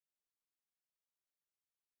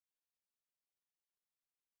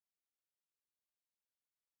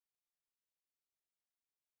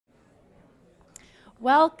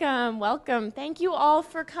Welcome, welcome. Thank you all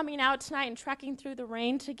for coming out tonight and trekking through the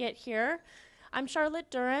rain to get here. I'm Charlotte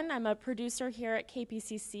Duran. I'm a producer here at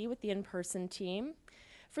KPCC with the in-person team.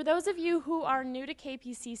 For those of you who are new to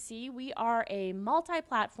KPCC, we are a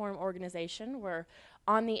multi-platform organization. We're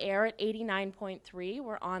on the air at 89.3.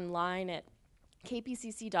 We're online at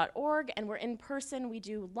kpcc.org, and we're in person. We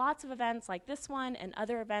do lots of events like this one and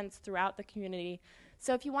other events throughout the community.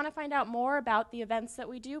 So if you want to find out more about the events that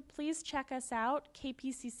we do, please check us out,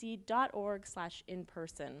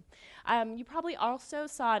 kpcc.org/inperson. You probably also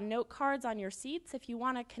saw note cards on your seats. If you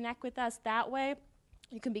want to connect with us that way,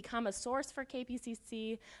 you can become a source for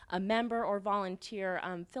KPCC, a member or volunteer.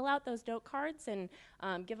 Fill out those note cards and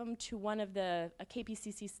give them to one of a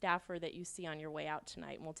KPCC staffer that you see on your way out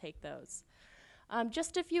tonight, and we'll take those.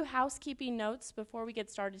 Just a few housekeeping notes before we get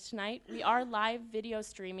started tonight. We are live video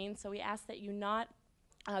streaming, so we ask that you not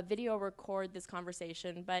video record this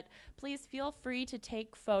conversation, but please feel free to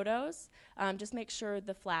take photos. Just make sure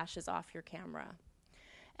the flash is off your camera.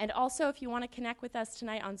 And also, if you want to connect with us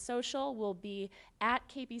tonight on social, we'll be at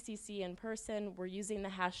KPCC in person. We're using the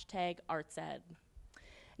hashtag ArtsEd.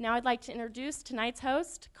 Now I'd like to introduce tonight's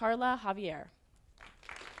host, Carla Javier.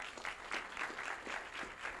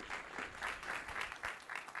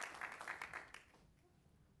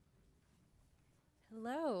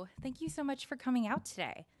 Hello, thank you so much for coming out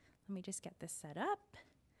today. Let me just get this set up.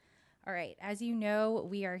 All right, as you know,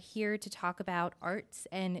 we are here to talk about arts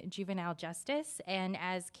and juvenile justice, and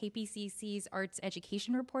as KPCC's arts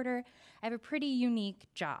education reporter, I have a pretty unique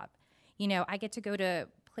job. You know, I get to go to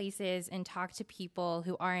places and talk to people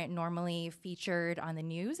who aren't normally featured on the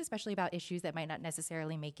news, especially about issues that might not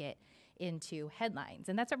necessarily make it into headlines,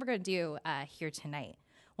 and that's what we're going to do here tonight.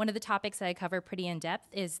 One of the topics that I cover pretty in depth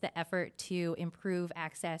is the effort to improve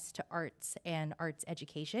access to arts and arts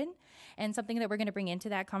education. And something that we're going to bring into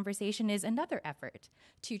that conversation is another effort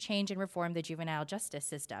to change and reform the juvenile justice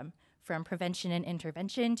system, from prevention and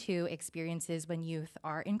intervention to experiences when youth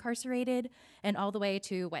are incarcerated, and all the way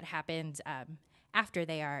to what happens after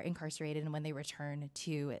they are incarcerated and when they return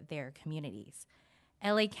to their communities.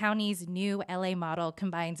 LA County's new LA model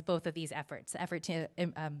combines both of these efforts, the effort to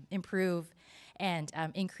improve and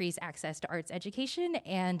increase access to arts education,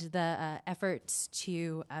 and the efforts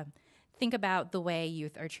to think about the way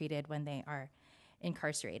youth are treated when they are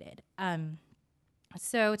incarcerated.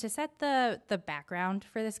 So to set the background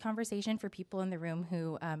for this conversation for people in the room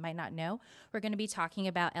who might not know, we're going to be talking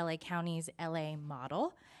about LA County's LA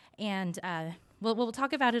model. And we'll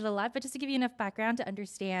talk about it a lot, but just to give you enough background to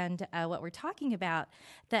understand what we're talking about,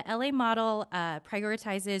 the LA model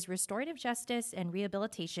prioritizes restorative justice and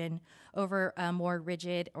rehabilitation over a more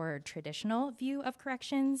rigid or traditional view of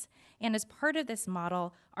corrections. And as part of this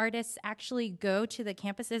model, artists actually go to the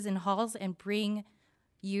campuses and halls and bring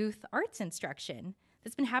youth arts instruction.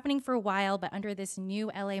 That's been happening for a while, but under this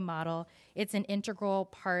new LA model, it's an integral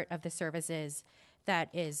part of the services that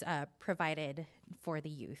is provided for the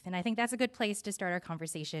youth. And I think that's a good place to start our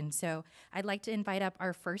conversation. So I'd like to invite up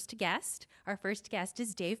our first guest. Our first guest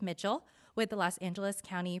is Dave Mitchell with the Los Angeles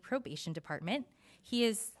County Probation Department. He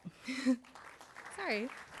is, sorry, I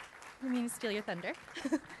didn't mean to steal your thunder.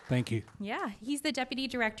 Thank you. Yeah, he's the Deputy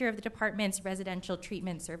Director of the department's Residential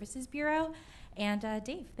Treatment Services Bureau. And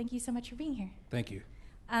Dave, thank you so much for being here. Thank you.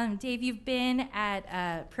 Dave, you've been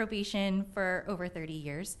at probation for over 30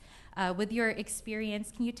 years. With your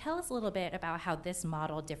experience, can you tell us a little bit about how this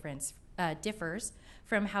model differs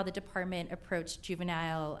from how the department approached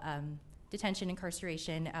juvenile detention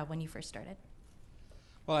incarceration when you first started?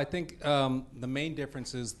 Well, I think the main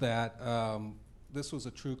difference is that this was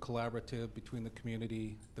a true collaborative between the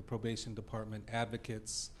community, the probation department,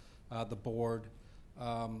 advocates, the board,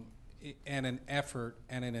 and an effort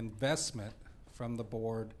and an investment from the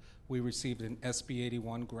board. We received an SB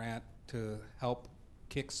 81 grant to help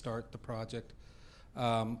kickstart the project.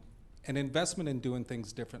 An investment in doing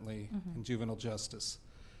things differently in juvenile justice.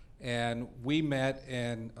 And we met,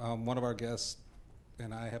 and one of our guests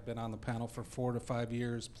and I have been on the panel for 4 to 5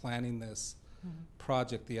 years planning this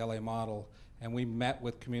project, the LA model. And we met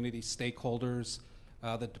with community stakeholders,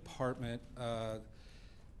 the department,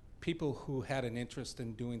 people who had an interest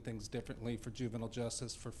in doing things differently for juvenile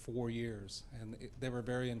justice for 4 years. And they were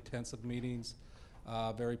very intensive meetings,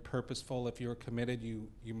 very purposeful. If you're committed, you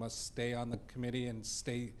must stay on the committee and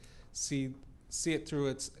see it through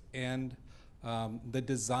its end. The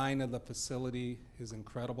design of the facility is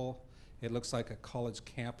incredible. It looks like a college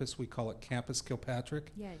campus. We call it Campus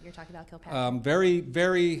Kilpatrick. Yeah, you're talking about Kilpatrick. Very,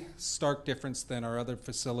 very stark difference than our other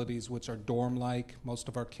facilities, which are dorm-like. Most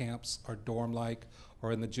of our camps are dorm-like,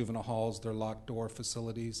 or in the juvenile halls, they're locked door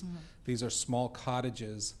facilities. These are small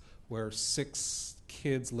cottages where 6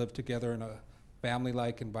 kids live together in a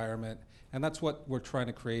family-like environment. And that's what we're trying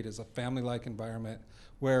to create, is a family-like environment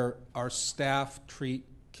where our staff treat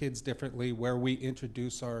kids differently, where we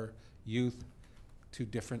introduce our youth to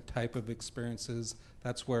different type of experiences.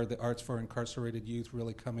 That's where the Arts for Incarcerated Youth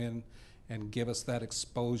really come in and give us that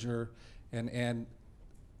exposure and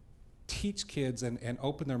teach kids and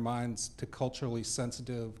open their minds to culturally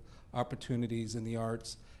sensitive opportunities in the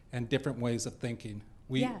arts and different ways of thinking.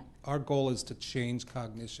 Our goal is to change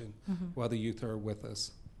cognition while the youth are with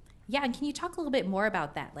us. Yeah, and can you talk a little bit more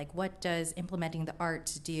about that? Like, what does implementing the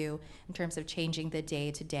arts do in terms of changing the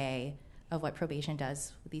day-to-day of what probation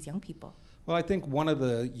does with these young people? Well, I think one of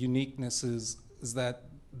the uniquenesses is that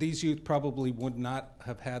these youth probably would not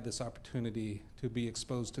have had this opportunity to be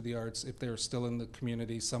exposed to the arts if they're still in the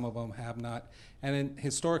community. Some of them have not. And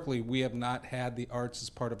historically, we have not had the arts as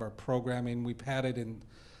part of our programming. We've had it in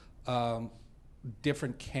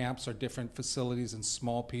different camps or different facilities in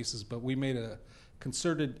small pieces, but we made a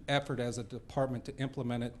concerted effort as a department to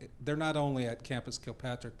implement it. They're not only at Campus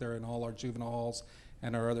Kilpatrick, they're in all our juvenile halls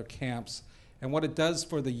and our other camps. And what it does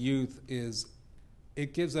for the youth is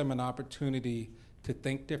it gives them an opportunity to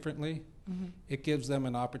think differently. It gives them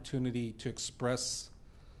an opportunity to express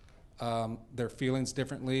their feelings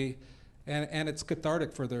differently. And it's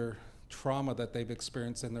cathartic for their trauma that they've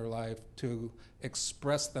experienced in their life to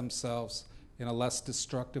express themselves in a less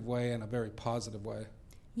destructive way and a very positive way.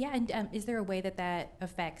 Yeah, and is there a way that that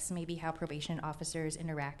affects maybe how probation officers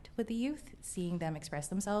interact with the youth, seeing them express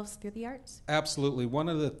themselves through the arts? Absolutely. One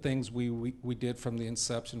of the things we did from the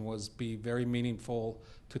inception was be very meaningful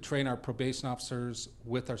to train our probation officers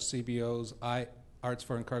with our CBOs. Arts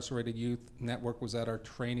for Incarcerated Youth Network was at our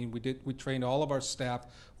training. We trained all of our staff.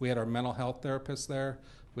 We had our mental health therapists there.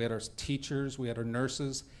 We had our teachers. We had our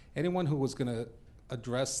nurses. Anyone who was going to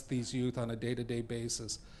address these youth on a day-to-day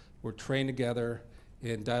basis were trained together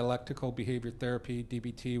in dialectical behavior therapy,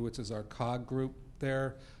 DBT, which is our COG group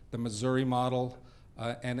there, the Missouri model,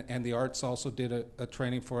 and the arts also did a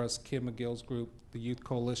training for us. Kim McGill's group, the Youth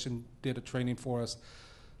Coalition, did a training for us.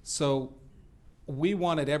 So we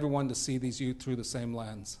wanted everyone to see these youth through the same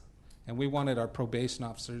lens. And we wanted our probation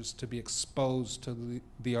officers to be exposed to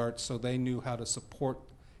the arts so they knew how to support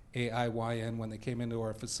AIYN when they came into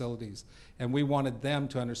our facilities. And we wanted them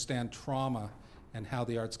to understand trauma and how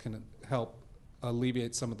the arts can help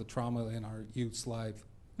alleviate some of the trauma in our youth's life.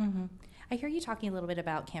 I hear you talking a little bit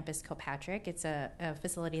about Campus Kilpatrick. It's a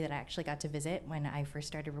facility that I actually got to visit when I first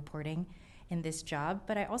started reporting in this job.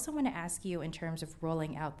 But I also want to ask you, in terms of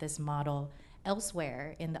rolling out this model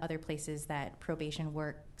elsewhere in the other places that probation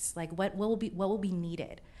works, like what will be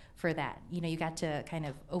needed for that? You know, you got to kind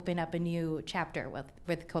of open up a new chapter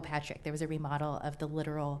with Kilpatrick. There was a remodel of the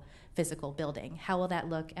literal physical building. How will that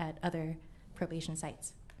look at other probation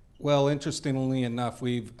sites? Well, interestingly enough,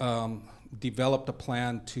 we've developed a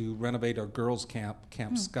plan to renovate our girls' camp,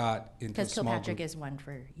 Camp Scott, into a small group. Because Kilpatrick is one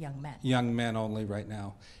for young men. Young men only right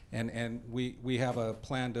now. And we have a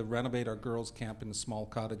plan to renovate our girls' camp into small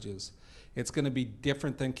cottages. It's going to be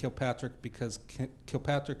different than Kilpatrick because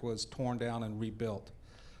Kilpatrick was torn down and rebuilt.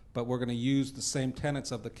 But we're going to use the same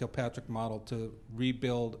tenets of the Kilpatrick model to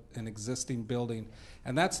rebuild an existing building.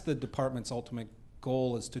 And that's the department's ultimate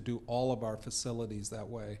goal, is to do all of our facilities that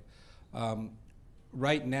way.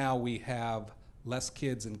 Right now we have less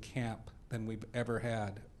kids in camp than we've ever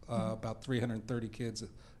had, about 330 kids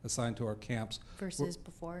assigned to our camps. Versus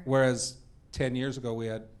before? Whereas 10 years ago we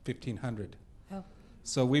had 1,500. Oh.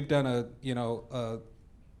 So we've done a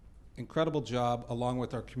incredible job along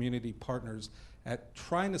with our community partners at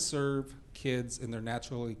trying to serve kids in their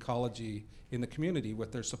natural ecology in the community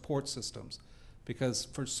with their support systems. Because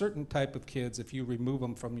for certain type of kids, if you remove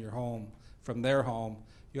them from your home, from their home,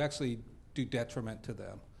 you actually do detriment to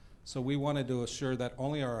them. So we wanted to assure that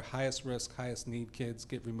only our highest risk, highest need kids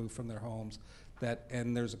get removed from their homes,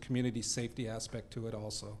 and there's a community safety aspect to it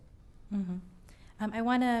also. I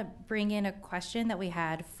want to bring in a question that we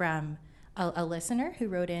had from a listener who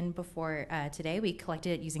wrote in before today. We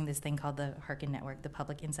collected it using this thing called the Harkin Network, the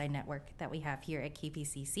Public Insight Network that we have here at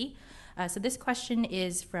KPCC. So this question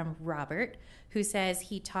is from Robert, who says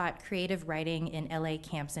he taught creative writing in LA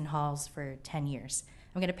camps and halls for 10 years.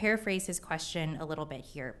 I'm going to paraphrase his question a little bit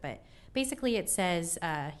here, but basically it says,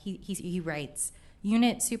 he writes,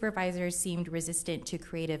 unit supervisors seemed resistant to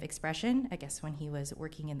creative expression, I guess when he was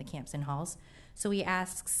working in the camps and halls. So he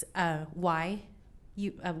asks why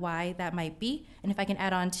that might be. And if I can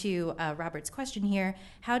add on to Robert's question here,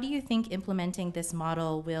 how do you think implementing this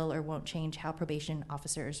model will or won't change how probation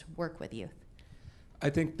officers work with youth? I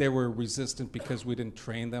think they were resistant because we didn't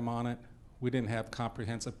train them on it. We didn't have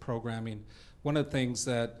comprehensive programming. One of the things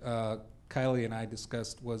that Kylie and I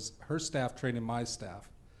discussed was her staff training my staff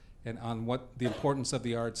and on what the importance of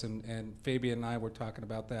the arts. And Fabian and I were talking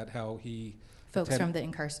about that, how he... Folks from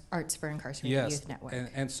the Arts for Incarcerated Youth Network.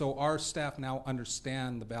 And so our staff now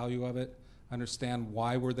understand the value of it, understand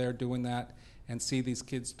why we're there doing that, and see these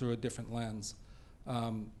kids through a different lens.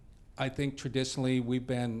 I think traditionally we've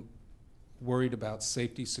been worried about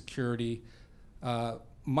safety, security,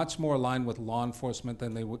 much more aligned with law enforcement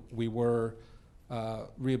than we were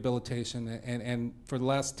rehabilitation. And for the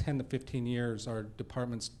last 10 to 15 years, our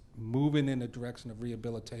department's moving in a direction of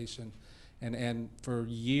rehabilitation. And for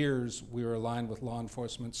years, we were aligned with law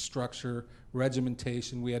enforcement structure,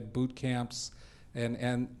 regimentation. We had boot camps,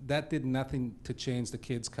 and that did nothing to change the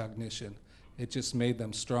kids' cognition. It just made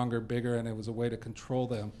them stronger, bigger, and it was a way to control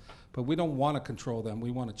them. But we don't want to control them. We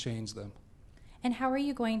want to change them. And how are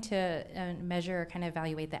you going to measure or kind of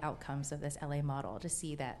evaluate the outcomes of this LA model to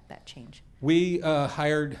see that change? We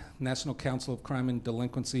hired National Council of Crime and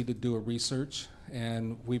Delinquency to do a research,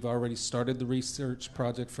 and we've already started the research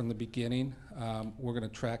project from the beginning. We're going to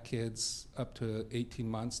track kids up to 18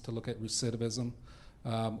 months to look at recidivism.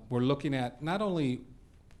 We're looking at not only,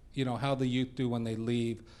 how the youth do when they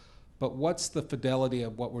leave, but what's the fidelity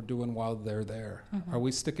of what we're doing while they're there? Mm-hmm. Are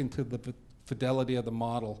we sticking to the fidelity of the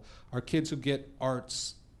model? Are kids who get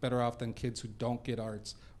arts better off than kids who don't get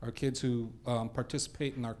arts? Are kids who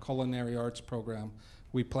participate in our culinary arts program?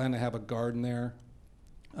 We plan to have a garden there.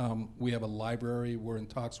 We have a library. We're in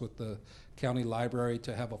talks with the county library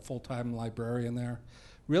to have a full-time librarian there.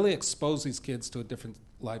 Really expose these kids to a different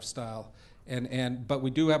lifestyle. But we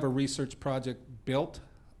do have a research project built.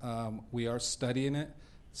 We are studying it,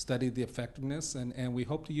 study the effectiveness, and we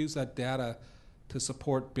hope to use that data to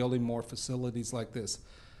support building more facilities like this.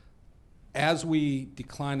 As we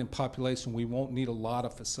decline in population, we won't need a lot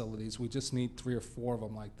of facilities. We just need 3 or 4 of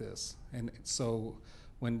them like this. And so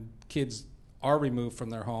when kids are removed from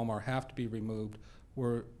their home or have to be removed,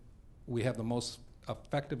 we have the most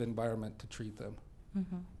effective environment to treat them.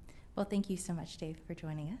 Mm-hmm. Well, thank you so much, Dave, for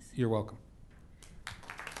joining us. You're welcome.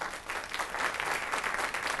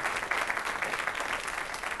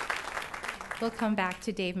 We'll come back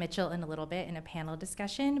to Dave Mitchell in a little bit in a panel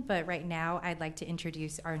discussion, but right now I'd like to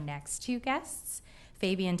introduce our next 2 guests,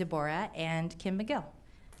 Fabian Deborah and Kim McGill.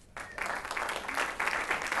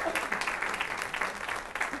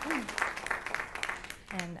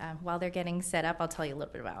 And while they're getting set up, I'll tell you a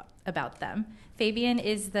little bit about them. Fabian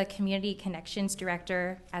is the Community Connections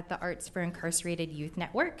Director at the Arts for Incarcerated Youth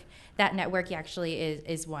Network. That network actually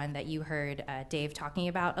is one that you heard Dave talking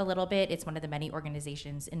about a little bit. It's one of the many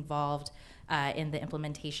organizations involved in the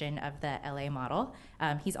implementation of the LA model.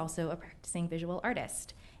 He's also a practicing visual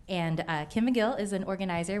artist. And Kim McGill is an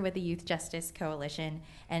organizer with the Youth Justice Coalition,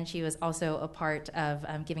 and she was also a part of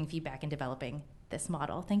giving feedback and developing this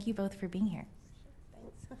model. Thank you both for being here.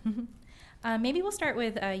 Maybe we'll start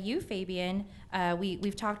with you, Fabian.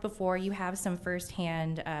 We've talked before. You have some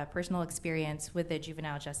firsthand personal experience with the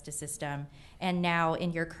juvenile justice system, and now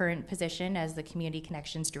in your current position as the Community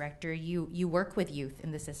Connections Director, you work with youth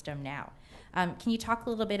in the system now. Can you talk a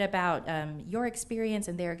little bit about your experience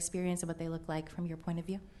and their experience and what they look like from your point of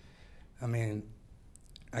view? I mean,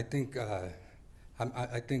 I think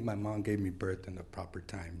my mom gave me birth in the proper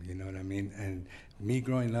time, you know what I mean? And me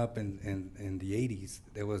growing up in the 80s,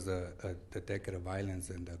 there was the decade of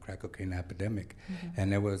violence and the crack cocaine epidemic. Mm-hmm.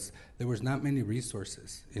 And there was not many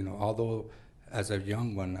resources, although as a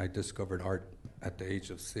young one, I discovered art at the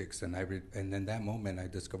age of 6. And in that moment, I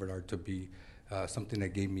discovered art to be something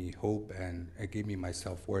that gave me hope, and it gave me my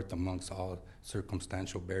self-worth amongst all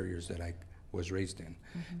circumstantial barriers that I was raised in.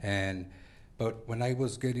 Mm-hmm. But when I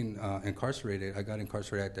was getting incarcerated, I got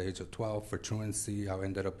incarcerated at the age of 12 for truancy. I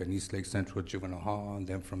ended up in East Lake Central Juvenile Hall, and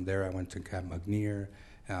then from there I went to Camp McNear,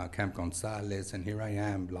 Camp Gonzales, and here I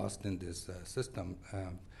am, lost in this system,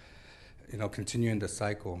 continuing the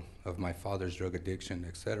cycle of my father's drug addiction,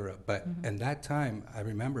 et cetera. But in that time, I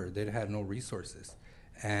remember they had no resources.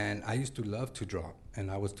 And I used to love to draw,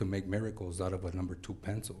 and I was to make miracles out of a number 2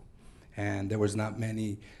 pencil. And there was not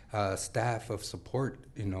many staff of support.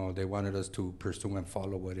 They wanted us to pursue and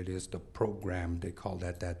follow what it is, the program they called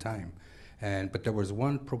at that time. But there was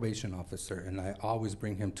one probation officer, and I always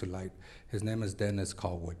bring him to light. His name is Dennis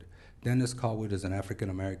Callwood. Dennis Callwood is an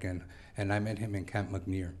African-American, and I met him in Camp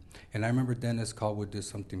McNear. And I remember Dennis Callwood did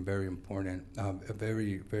something very important,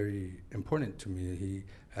 very, very important to me. He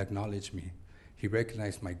acknowledged me. He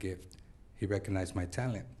recognized my gift. He recognized my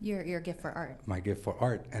talent. Your gift for art. My gift for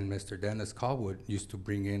art. And Mr. Dennis Callwood used to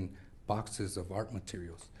bring in boxes of art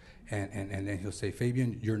materials. And then he'll say,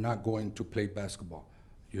 Fabian, you're not going to play basketball.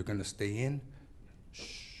 You're going to stay in.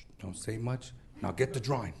 Shh, don't say much. Now get the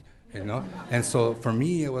drawing. you know? And so for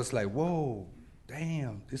me, it was like, whoa,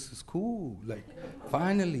 damn, this is cool. Like,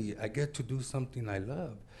 finally, I get to do something I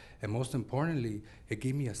love. And most importantly, it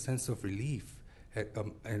gave me a sense of relief.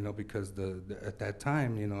 Because at that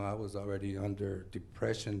time, I was already under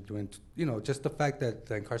depression, just the fact that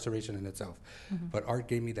the incarceration in itself. Mm-hmm. But art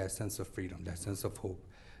gave me that sense of freedom, that sense of hope.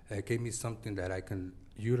 It gave me something that I can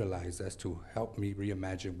utilize as to help me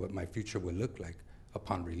reimagine what my future would look like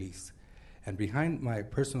upon release. And behind my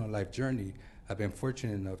personal life journey, I've been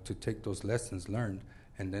fortunate enough to take those lessons learned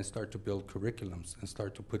and then start to build curriculums and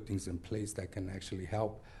start to put things in place that can actually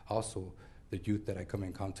help also the youth that I come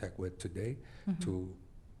in contact with today, mm-hmm. to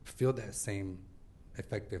feel that same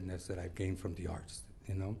effectiveness that I've gained from the arts,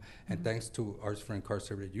 Mm-hmm. And thanks to Arts for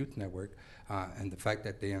Incarcerated Youth Network and the fact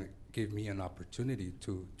that they gave me an opportunity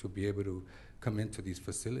to be able to come into these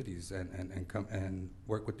facilities and come and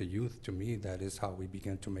work with the youth, to me, that is how we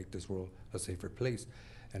begin to make this world a safer place.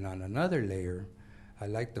 And on another layer, I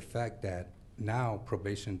like the fact that now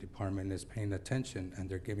probation department is paying attention and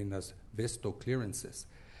they're giving us VISTO clearances.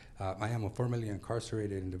 I am a formerly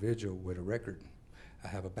incarcerated individual with a record. I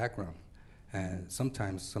have a background. And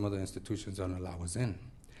sometimes some of the institutions don't allow us in.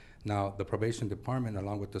 Now, the probation department,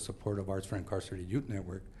 along with the support of Arts for Incarcerated Youth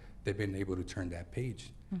Network, they've been able to turn that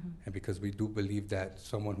page. Mm-hmm. And because we do believe that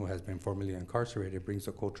someone who has been formerly incarcerated brings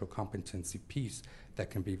a cultural competency piece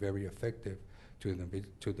that can be very effective to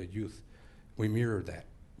the youth, we mirror that.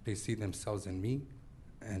 They see themselves in me,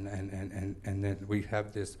 and then we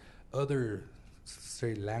have this other,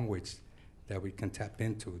 say, language that we can tap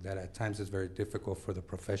into that at times is very difficult for the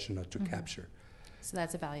professional to mm-hmm. capture. So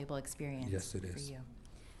that's a valuable experience. Yes, it is. For you.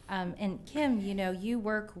 And Kim, you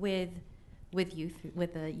work with youth,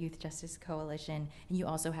 with the Youth Justice Coalition, and you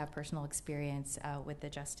also have personal experience with the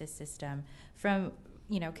justice system. From,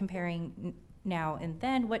 comparing now and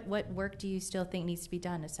then, what work do you still think needs to be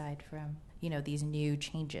done aside from, these new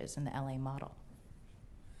changes in the LA model?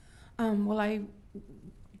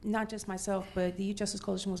 Not just myself, but the Youth Justice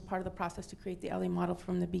Coalition was part of the process to create the LA model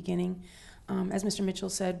from the beginning. As Mr. Mitchell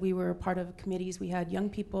said, we were part of committees. We had young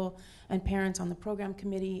people and parents on the program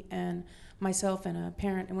committee, and myself and a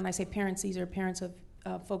parent. And when I say parents, these are parents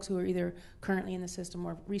of folks who are either currently in the system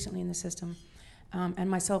or recently in the system. And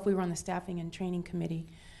myself, we were on the staffing and training committee.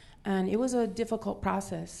 And it was a difficult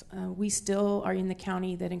process. We still are in the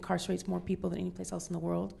county that incarcerates more people than any place else in the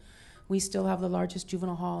world. We still have the largest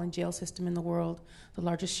juvenile hall and jail system in the world, the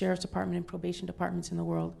largest sheriff's department and probation departments in the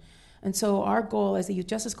world. And so our goal as the Youth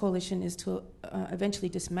Justice Coalition is to eventually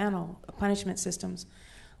dismantle punishment systems.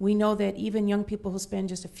 We know that even young people who spend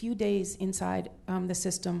just a few days inside the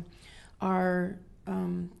system are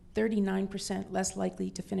 39% less likely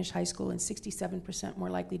to finish high school and 67% more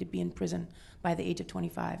likely to be in prison by the age of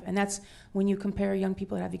 25. And that's when you compare young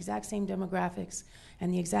people that have the exact same demographics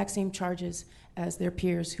and the exact same charges as their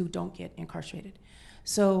peers who don't get incarcerated.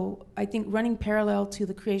 So I think running parallel to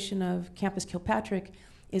the creation of Campus Kilpatrick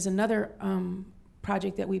is another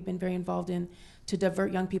project that we've been very involved in to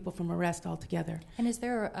divert young people from arrest altogether. And is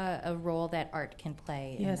there a role that art can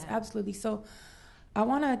play in Yes, that? absolutely. So I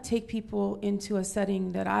want to take people into a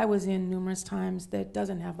setting that I was in numerous times that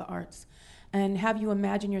doesn't have the arts, and have you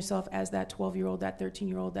imagine yourself as that 12-year-old, that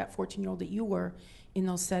 13-year-old, that 14-year-old that you were in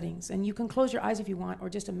those settings. And you can close your eyes if you want, or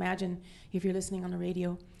just imagine if you're listening on the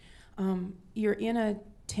radio. You're in a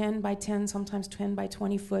 10 by 10, sometimes 10 by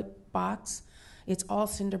 20 foot box. It's all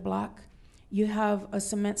cinder block. You have a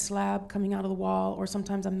cement slab coming out of the wall, or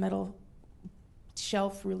sometimes a metal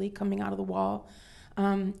shelf really coming out of the wall.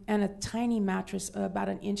 And a tiny mattress about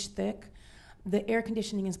an inch thick. The air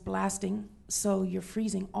conditioning is blasting, so you're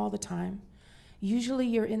freezing all the time. Usually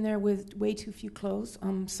you're in there with way too few clothes.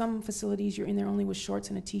 Some facilities you're in there only with shorts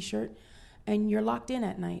and a t-shirt, and you're locked in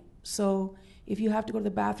at night. So if you have to go to the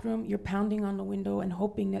bathroom, you're pounding on the window and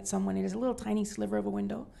hoping that someone, it is a little tiny sliver of a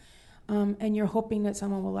window, and you're hoping that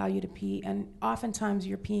someone will allow you to pee. And oftentimes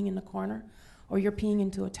you're peeing in the corner, or you're peeing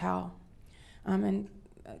into a towel, and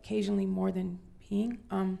occasionally more than peeing.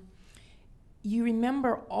 You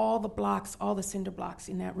remember all the blocks, all the cinder blocks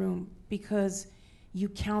in that room, because you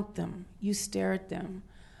count them, you stare at them.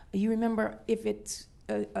 You remember if it's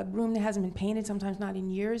a room that hasn't been painted, sometimes not in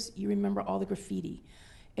years, you remember all the graffiti,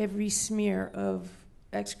 every smear of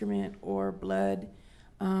excrement or blood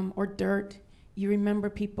or dirt. You remember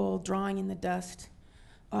people drawing in the dust.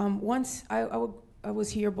 Once I was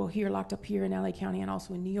here locked up here in LA County and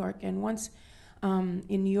also in New York. And once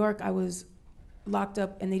in New York, I was locked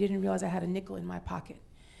up and they didn't realize I had a nickel in my pocket.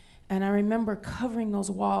 And I remember covering those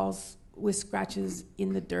walls with scratches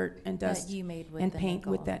in the dirt and dust that you made with and the paint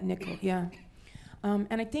nickel. with that nickel, yeah.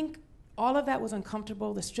 And I think all of that was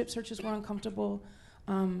uncomfortable. The strip searches were uncomfortable.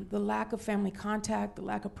 The lack of family contact, the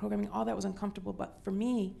lack of programming, all that was uncomfortable. But for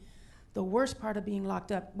me, the worst part of being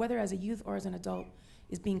locked up, whether as a youth or as an adult,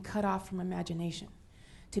 is being cut off from imagination.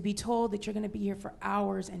 To be told that you're going to be here for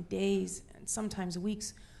hours and days and sometimes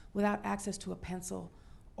weeks without access to a pencil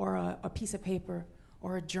or a piece of paper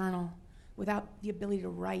or a journal, without the ability to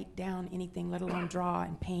write down anything, let alone draw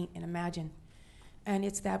and paint and imagine. And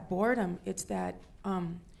it's that boredom, it's that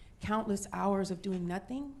countless hours of doing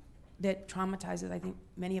nothing that traumatizes, I think,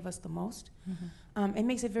 many of us the most. Mm-hmm. It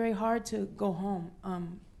makes it very hard to go home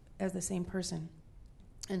as the same person.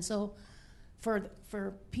 And so for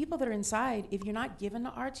people that are inside, if you're not given the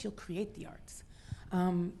arts, you'll create the arts.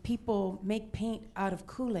 People make paint out of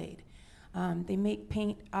Kool-Aid. They make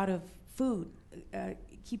paint out of food,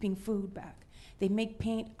 keeping food back. They make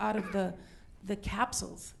paint out of the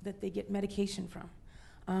capsules that they get medication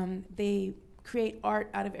from. They create art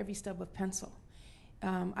out of every stub of pencil.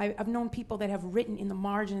 I've known people that have written in the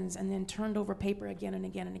margins and then turned over paper again and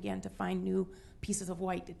again and again to find new pieces of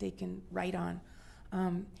white that they can write on.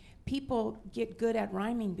 People get good at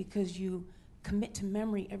rhyming because you commit to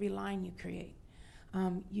memory every line you create.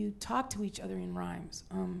 You talk to each other in rhymes.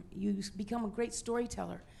 You become a great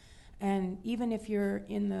storyteller. And even if you're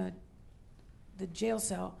in the jail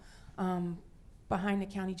cell behind the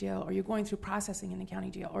county jail, or you're going through processing in the county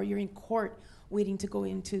jail, or you're in court waiting to go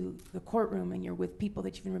into the courtroom and you're with people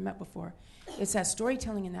that you've never met before, it's that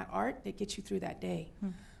storytelling and that art that gets you through that day.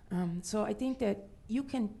 So I think that you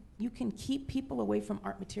can keep people away from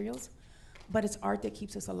art materials, but it's art that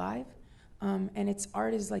keeps us alive. And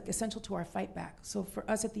art is like essential to our fight back. So for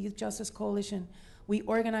us at the Youth Justice Coalition, we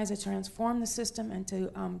organize to transform the system and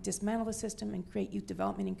to dismantle the system and create youth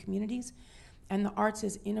development in communities. And the arts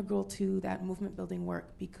is integral to that movement building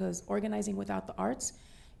work, because organizing without the arts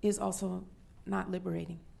is also not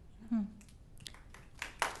liberating.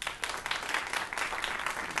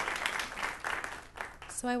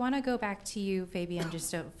 So I want to go back to you, Fabian,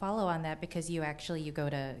 just to follow on that, because you go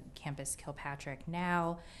to Campus Kilpatrick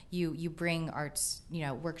now. You bring arts,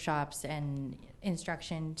 workshops and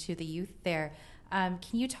instruction to the youth there. Can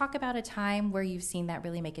you talk about a time where you've seen that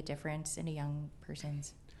really make a difference in a young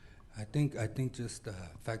person's? I think just the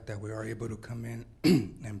fact that we are able to come in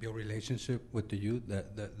and build relationship with the youth,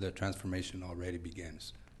 that the transformation already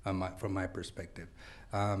begins from my perspective.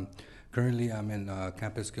 Currently, I'm in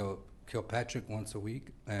Campus Kilpatrick once a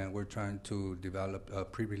week, and we're trying to develop a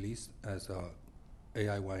pre-release as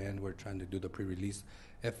AIYN. We're trying to do the pre-release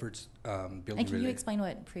efforts. And can you explain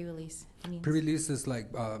what pre-release means? Pre-release is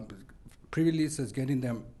pre-release is getting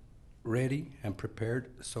them ready and prepared,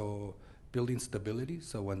 so building stability,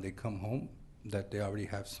 so when they come home, that they already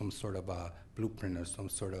have some sort of a blueprint or some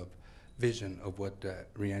sort of vision of what the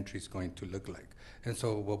reentry is going to look like. And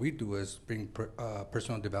so what we do is bring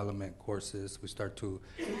personal development courses. We start to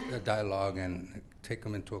dialogue and take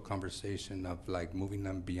them into a conversation of moving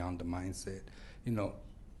them beyond the mindset,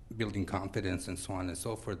 building confidence and so on and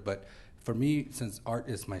so forth. But for me, since art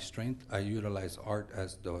is my strength, I utilize art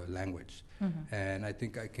as the language. Mm-hmm. And I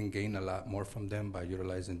think I can gain a lot more from them by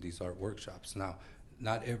utilizing these art workshops. Now,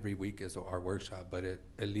 not every week is an art workshop, but it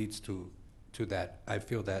leads to that. I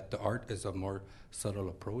feel that the art is a more subtle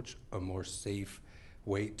approach, a more safe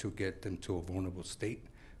way to get them to a vulnerable state,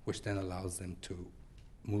 which then allows them to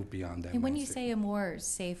move beyond that. And when you say a more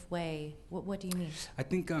safe way, what do you mean? I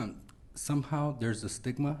think somehow there's a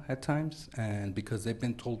stigma at times, and because they've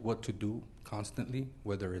been told what to do constantly,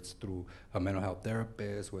 whether it's through a mental health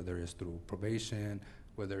therapist, whether it's through probation,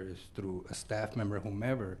 whether it's through a staff member,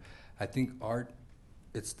 whomever, I think art,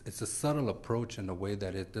 it's a subtle approach in a way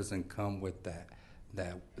that it doesn't come with that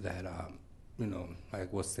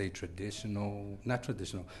we'll say not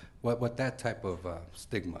traditional, what that type of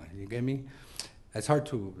stigma. You get me? It's hard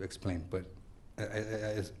to explain, but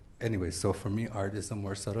anyway, so for me, art is a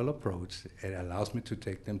more subtle approach. It allows me to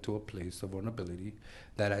take them to a place of vulnerability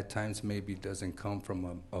that at times maybe doesn't come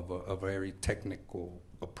from a very technical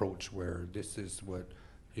approach where this is what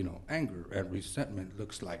anger and resentment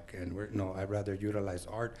looks like. And I'd rather utilize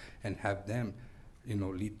art and have them,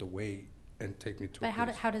 lead the way and take me to a place.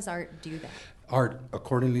 But how does art do that? Art,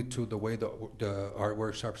 accordingly to the way the art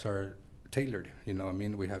workshops are tailored.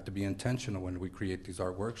 We have to be intentional when we create these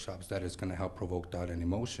art workshops that is going to help provoke thought and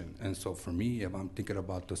emotion. And so for me, if I'm thinking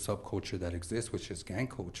about the subculture that exists, which is gang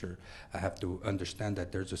culture, I have to understand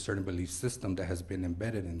that there's a certain belief system that has been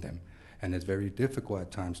embedded in them. And it's very difficult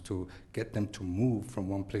at times to get them to move from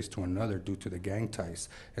one place to another due to the gang ties.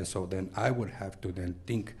 And so then I would have to then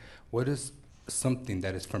think, what is something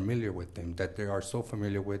that is familiar with them, that they are so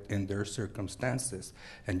familiar with in their circumstances,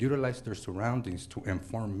 and utilize their surroundings to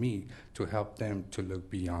inform me, to help them to look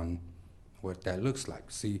beyond what that looks like.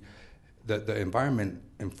 See, the environment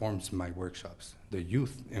informs my workshops. The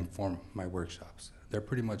youth inform my workshops. They're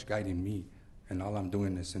pretty much guiding me, and all I'm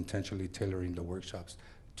doing is intentionally tailoring the workshops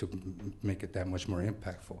to make it that much more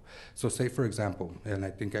impactful. So say, for example, and I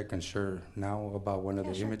think I can share now about one of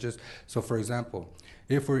the images. So for example,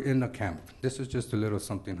 if we're in a camp, this is just a little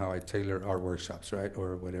something how I tailor our workshops, right?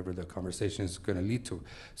 Or whatever the conversation is gonna lead to.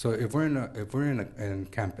 So if we're in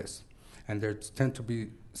campus, and there tend to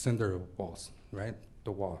be cinder walls, right?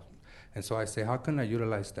 The wall. And so I say, how can I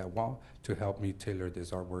utilize that wall to help me tailor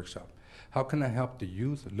this art workshop? How can I help the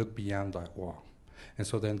youth look beyond that wall? And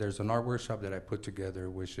so then there's an art workshop that I put together,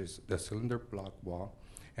 which is the cylinder block wall.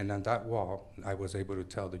 And on that wall, I was able to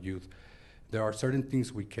tell the youth, there are certain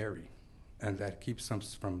things we carry, and that keeps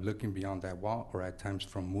us from looking beyond that wall, or at times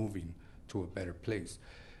from moving to a better place.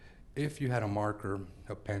 If you had a marker,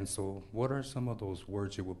 a pencil, what are some of those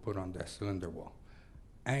words you would put on that cylinder wall?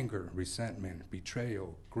 Anger, resentment,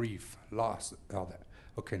 betrayal, grief, loss, all that.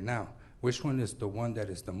 Okay, now, which one is the one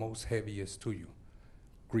that is the most heaviest to you?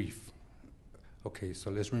 Grief. Okay, so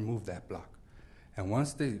let's remove that block. And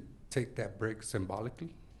once they take that break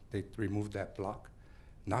symbolically, they remove that block,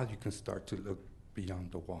 now you can start to look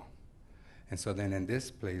beyond the wall. And so then in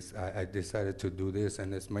this place, I decided to do this,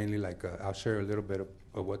 and it's mainly like, I'll share a little bit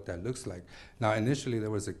of what that looks like. Now, initially, there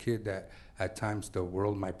was a kid that at times the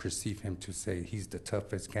world might perceive him to say he's the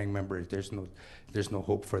toughest gang member. There's no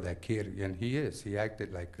hope for that kid, and he is. He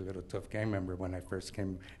acted like a little tough gang member when I first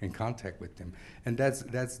came in contact with him. And that's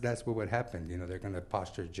what would happen. You know, they're gonna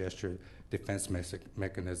posture, gesture, defense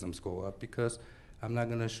mechanisms go up because I'm not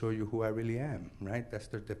gonna show you who I really am, right? That's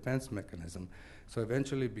their defense mechanism. So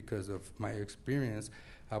eventually, because of my experience,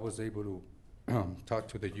 I was able to talk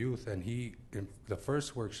to the youth, and in the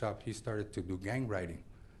first workshop, he started to do gang writing.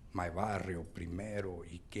 My barrio, primero,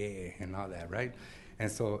 y qué, and all that, right?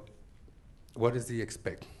 And so, what does he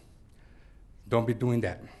expect? Don't be doing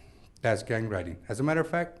that. That's gang writing. As a matter of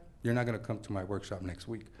fact, you're not gonna come to my workshop next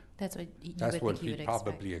week. That's what he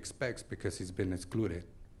probably expects because he's been excluded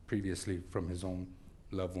previously from his own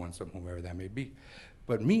loved ones or whoever that may be.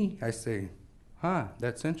 But me, I say,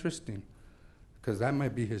 that's interesting, because that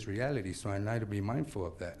might be his reality, so I need to be mindful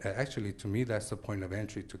of that. Actually, to me, that's the point of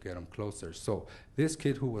entry to get him closer. So this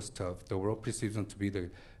kid who was tough, the world perceives him to be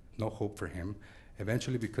no hope for him.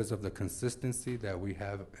 Eventually, because of the consistency that we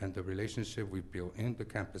have and the relationship we built in the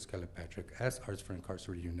campus Calipatria as Arts for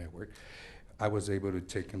Incarcerated Youth Network, I was able to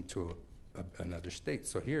take him to another state.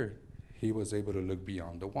 So here, he was able to look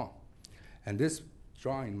beyond the wall. And this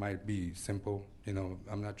drawing might be simple, you know,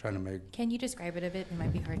 I'm not trying to make... Can you describe it a bit? It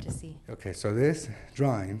might be hard to see. Okay, so this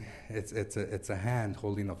drawing, it's a hand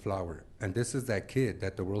holding a flower. And this is that kid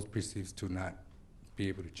that the world perceives to not be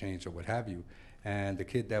able to change or what have you. And the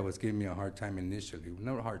kid that was giving me a hard time initially,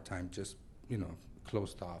 not a hard time, just, you know,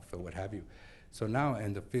 closed off or what have you. So now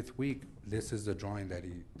in the 5th week, this is the drawing that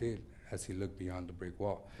he did as he looked beyond the brick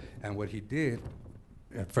wall. And what he did,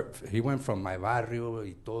 he went from my barrio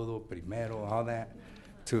y todo, primero, all that,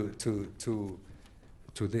 to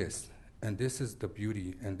this. And this is the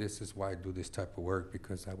beauty, and this is why I do this type of work,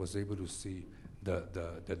 because I was able to see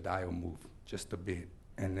the dial move just a bit.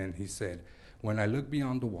 And then he said, when I look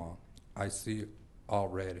beyond the wall, I see all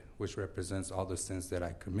red, which represents all the sins that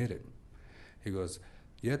I committed. He goes,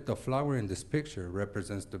 yet the flower in this picture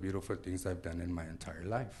represents the beautiful things I've done in my entire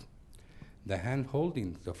life. The hand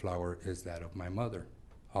holding the flower is that of my mother,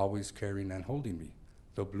 always carrying and holding me.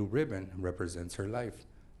 The blue ribbon represents her life,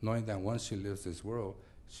 knowing that once she leaves this world,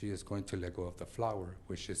 she is going to let go of the flower,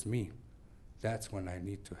 which is me. That's when I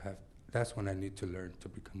need to learn to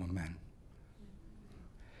become a man.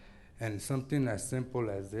 And something as simple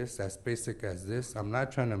as this, as basic as this, I'm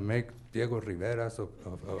not trying to make Diego Rivera's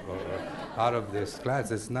out of this class.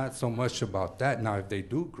 It's not so much about that. Now, if they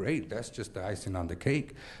do, great. That's just the icing on the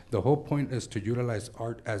cake. The whole point is to utilize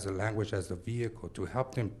art as a language, as a vehicle, to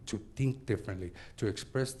help them to think differently, to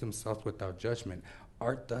express themselves without judgment.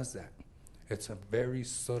 Art does that. It's a very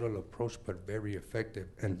subtle approach, but very effective.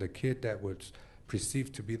 And the kid that was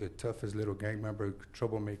perceived to be the toughest little gang member,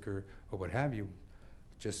 troublemaker, or what have you,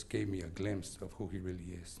 just gave me a glimpse of who he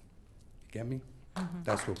really is. You get me? Mm-hmm.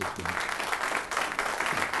 That's what we're doing.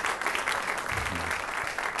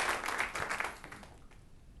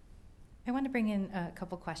 I want to bring in a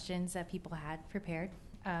couple questions that people had prepared,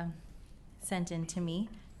 sent in to me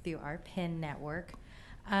through our PIN network.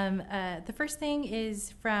 The first thing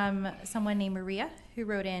is from someone named Maria, who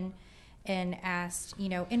wrote in, and asked,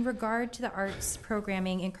 in regard to the arts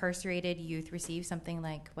programming incarcerated youth receive, something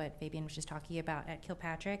like what Fabian was just talking about at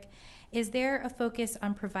Kilpatrick, is there a focus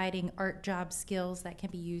on providing art job skills that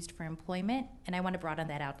can be used for employment? And I want to broaden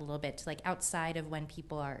that out a little bit to like outside of when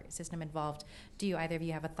people are system involved. Do either of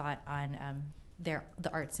you have a thought on the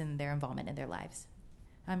arts and their involvement in their lives?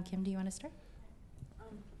 Kim, do you want to start?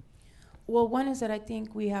 Well, one is that I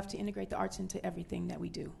think we have to integrate the arts into everything that we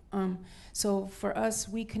do. So for us,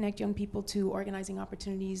 we connect young people to organizing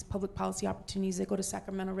opportunities, public policy opportunities. They go to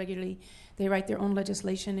Sacramento regularly. They write their own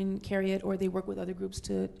legislation and carry it, or they work with other groups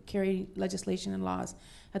to carry legislation and laws.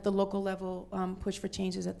 At the local level, push for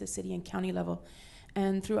changes at the city and county level.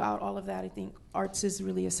 And throughout all of that, I think arts is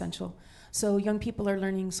really essential. So young people are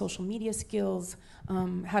learning social media skills,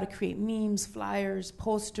 how to create memes, flyers,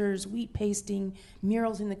 posters, wheat pasting,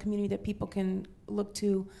 murals in the community that people can look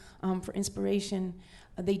to for inspiration.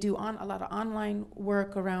 They do a lot of online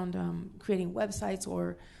work around creating websites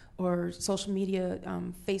or social media,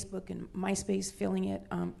 Facebook and MySpace, filling it.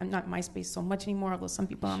 I'm not MySpace so much anymore, although some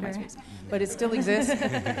people are on MySpace, but it still exists.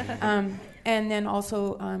 And then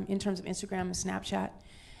also in terms of Instagram and Snapchat.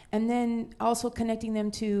 And then also connecting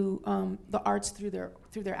them to the arts through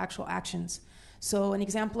their actual actions. So an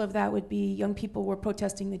example of that would be young people were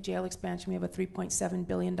protesting the jail expansion. We have a $3.7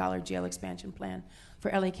 billion jail expansion plan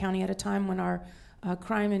for LA County at a time when our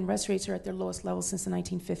crime and arrest rates are at their lowest level since the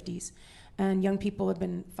 1950s. And young people have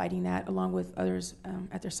been fighting that along with others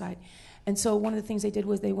at their side. And so one of the things they did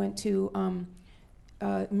was they went to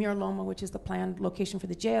Mira Loma, which is the planned location for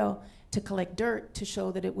the jail, to collect dirt to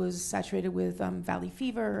show that it was saturated with valley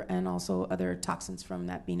fever and also other toxins from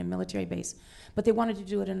that being a military base. But they wanted to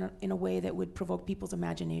do it in a way that would provoke people's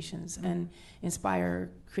imaginations and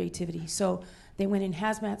inspire creativity. So they went in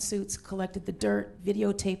hazmat suits, collected the dirt,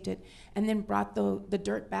 videotaped it, and then brought the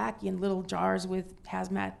dirt back in little jars with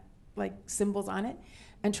hazmat like symbols on it,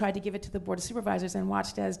 and tried to give it to the Board of Supervisors and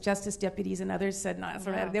watched as justice deputies and others said, no,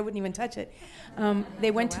 they wouldn't even touch it.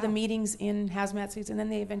 They went to the meetings in hazmat suits, and then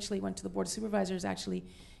they eventually went to the Board of Supervisors actually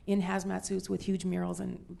in hazmat suits with huge murals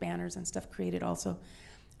and banners and stuff created also.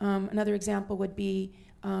 Another example would be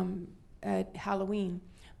at Halloween.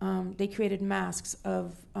 They created masks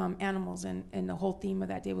of animals, and the whole theme of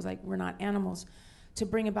that day was like, we're not animals, to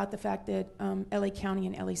bring about the fact that LA County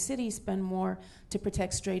and LA City spend more to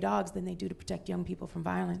protect stray dogs than they do to protect young people from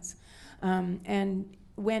violence. And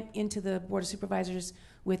went into the Board of Supervisors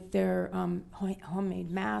with their homemade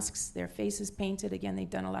masks, their faces painted. Again, they've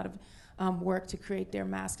done a lot of work to create their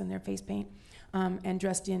mask and their face paint, and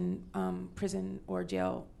dressed in prison or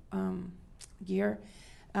jail gear.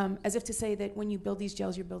 As if to say that when you build these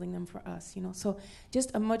jails, you're building them for us, So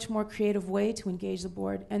just a much more creative way to engage the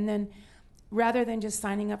board. And then rather than just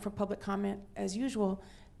signing up for public comment as usual,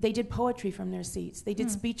 they did poetry from their seats. They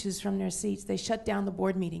did speeches from their seats. They shut down the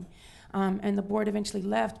board meeting. And the board eventually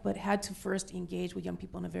left, but had to first engage with young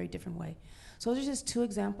people in a very different way. So those are just two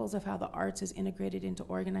examples of how the arts is integrated into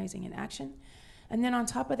organizing and action. And then on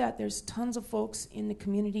top of that, there's tons of folks in the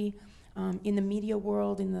community, in the media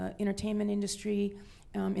world, in the entertainment industry,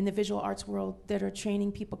 in the visual arts world that are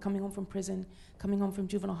training people coming home from prison, coming home from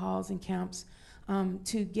juvenile halls and camps,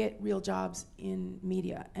 to get real jobs in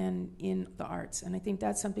media and in the arts. And I think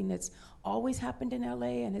that's something that's always happened in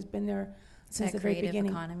LA and has been there since the very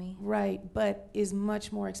beginning. Economy. Right, but is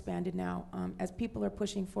much more expanded now. As people are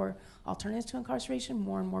pushing for alternatives to incarceration,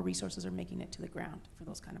 more and more resources are making it to the ground for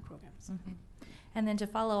those kind of programs. Mm-hmm. And then to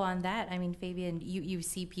follow on that, I mean, Fabian, you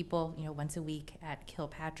see people, once a week at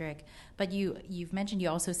Kilpatrick, but you've mentioned you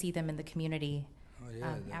also see them in the community.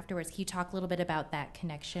 Afterwards. Can you talk a little bit about that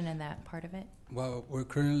connection and that part of it? Well, we're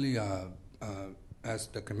currently, as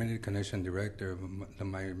the Community Connection Director,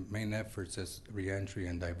 my main efforts is reentry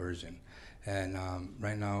and diversion. And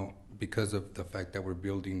right now, because of the fact that we're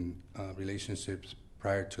building relationships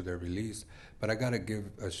prior to their release, but I got to give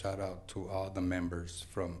a shout out to all the members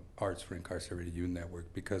from Arts for Incarcerated Youth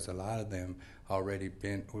Network, because a lot of them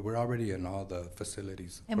we're already in all the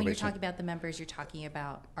facilities. And when you're talking about the members, you're talking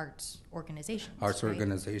about arts organizations. Arts right?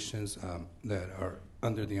 organizations that are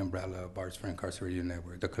under the umbrella of Arts for Incarcerated Youth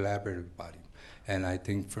Network, the collaborative body. And I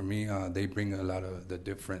think for me, they bring a lot of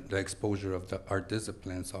the exposure of the art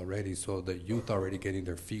disciplines already, so the youth already getting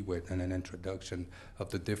their feet wet and an introduction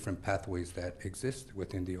of the different pathways that exist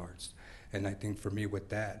within the arts. And I think for me with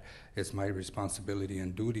that, it's my responsibility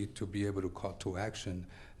and duty to be able to call to action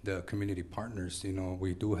the community partners.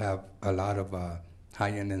 We do have a lot of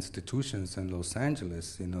high-end institutions in Los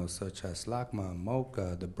Angeles, such as LACMA,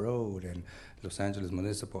 MoCA, The Broad, and Los Angeles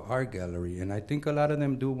Municipal Art Gallery. And I think a lot of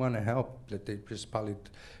them do want to help, that they just probably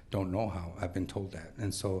don't know how. I've been told that.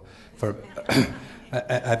 And so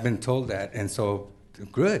I've been told that. And so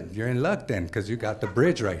good, you're in luck then, because you got the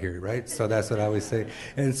bridge right here, right? So that's what I always say.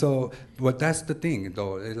 And so, but that's the thing,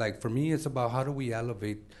 though. Like, for me, it's about how do we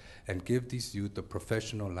elevate and give these youth a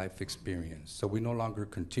professional life experience. So we no longer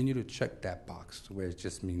continue to check that box where it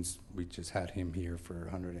just means we just had him here for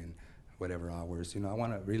 100 and whatever hours. I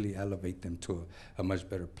want to really elevate them to a much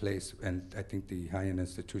better place, and I think the high-end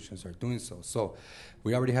institutions are doing so. So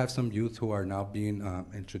we already have some youth who are now being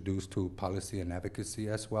introduced to policy and advocacy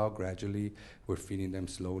as well. Gradually, we're feeding them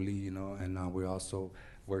slowly, and now we're also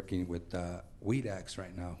working with WEDAX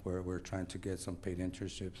right now, where we're trying to get some paid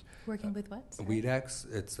internships. Working with what?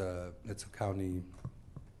 WEDAX, it's a county,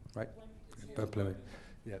 right? Employment.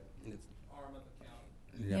 Yeah.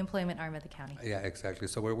 The employment arm of the county. Yeah, exactly.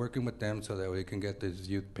 So we're working with them so that we can get these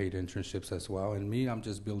youth paid internships as well. And me, I'm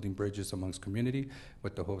just building bridges amongst community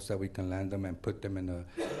with the hopes that we can land them and put them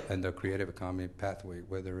in the creative economy pathway,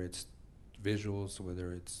 whether it's visuals,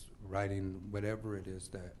 whether it's writing, whatever it is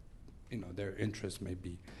that their interest may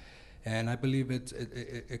be. And I believe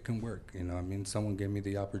it can work. Someone gave me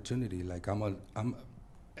the opportunity. Like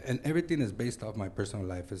and everything is based off my personal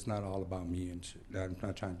life. It's not all about me and shit. I'm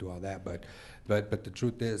not trying to do all that, but the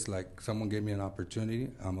truth is, like, someone gave me an opportunity.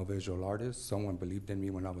 I'm a visual artist. Someone believed in me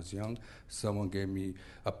when I was young. Someone gave me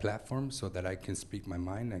a platform so that I can speak my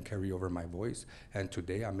mind and carry over my voice. And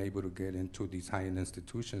today I'm able to get into these high-end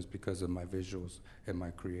institutions because of my visuals and my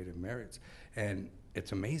creative merits. And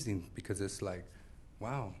it's amazing because it's like,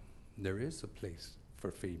 wow, there is a place for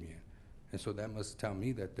Fabian. And so that must tell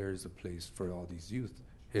me that there is a place for all these youth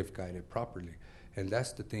if guided properly. And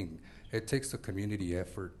that's the thing. It takes a community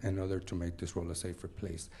effort in order to make this role a safer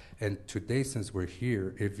place. And today, since we're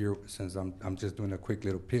here, since I'm just doing a quick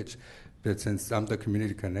little pitch, but since I'm the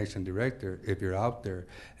community connection director, if you're out there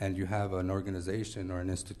and you have an organization or an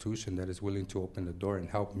institution that is willing to open the door and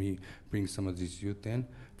help me bring some of these youth in,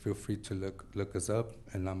 feel free to look us up,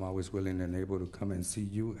 and I'm always willing and able to come and see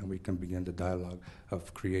you, and we can begin the dialogue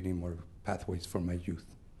of creating more pathways for my youth.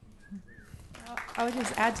 I would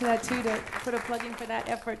just add to that, too, to put a plug in for that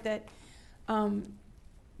effort that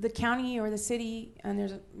the county or the city, and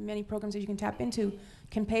there's many programs that you can tap into,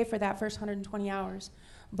 can pay for that first 120 hours,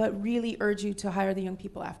 but really urge you to hire the young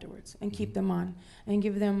people afterwards and keep them on and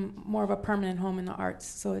give them more of a permanent home in the arts,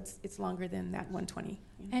 so it's longer than that 120.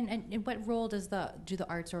 And what role do the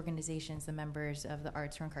arts organizations, the members of the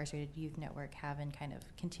Arts for Incarcerated Youth Network, have in kind of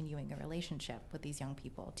continuing a relationship with these young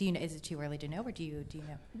people? Do you know? Is it too early to know, or do you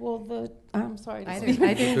know? Well, I'm sorry.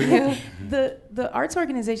 Either. The arts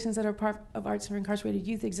organizations that are part of Arts for Incarcerated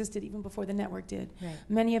Youth existed even before the network did. Right.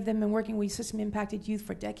 Many of them have been working with system-impacted youth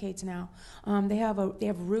for decades now. They have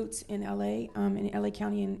roots in LA, in LA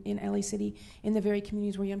County, in LA City, in the very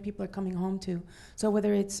communities where young people are coming home to. So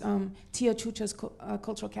whether it's Tia Chucha's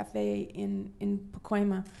Cultural Cafe in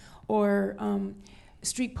Pacoima, or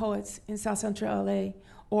Street Poets in South Central LA,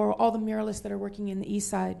 or all the muralists that are working in the East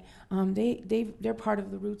Side, they're part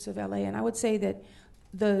of the roots of LA. And I would say that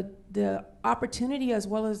the opportunity as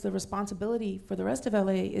well as the responsibility for the rest of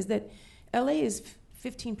LA is that LA is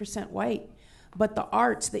 15% white, but the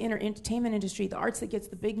arts, the entertainment industry, the arts that gets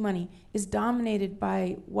the big money, is dominated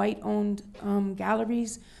by white-owned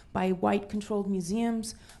galleries, by white-controlled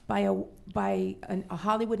museums, by a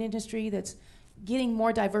Hollywood industry that's getting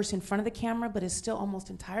more diverse in front of the camera, but is still almost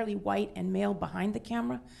entirely white and male behind the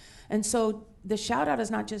camera. And so the shout-out is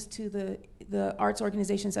not just to the arts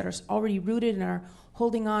organizations that are already rooted and are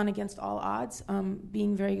holding on against all odds,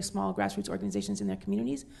 being very small grassroots organizations in their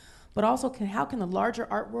communities, but also how can the larger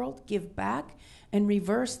art world give back and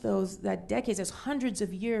reverse that decades, there's hundreds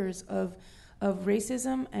of years of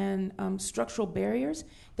racism and structural barriers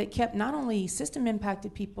that kept not only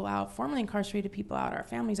system-impacted people out, formerly incarcerated people out, our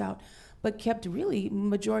families out, but kept really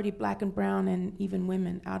majority black and brown and even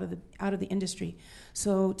women out of the industry.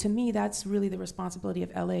 So to me, that's really the responsibility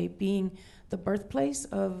of LA, being the birthplace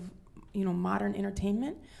of modern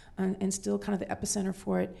entertainment, and still kind of the epicenter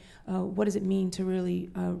for it. What does it mean to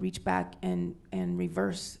really reach back and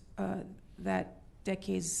reverse that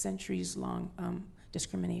decades, centuries long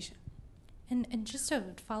discrimination? And just to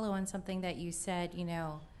follow on something that you said,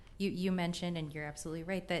 you mentioned, and you're absolutely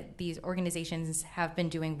right, that these organizations have been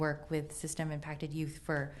doing work with system-impacted youth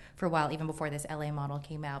for a while, even before this LA model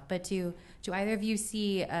came out. But do either of you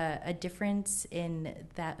see a difference in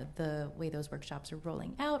the way those workshops are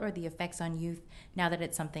rolling out, or the effects on youth now that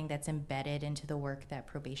it's something that's embedded into the work that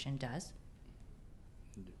Probation does?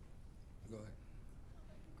 Go ahead.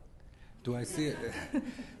 Do I see it?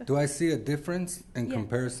 Do I see a difference in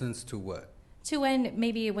comparisons to what? To when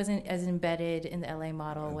maybe it wasn't as embedded in the LA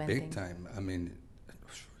model. Big time. I mean,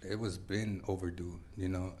 it was been overdue, you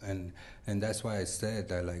know, and that's why I said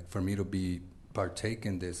that, like, for me to be partake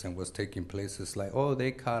in this and what's taking place, it's like, oh,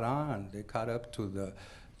 they caught up to the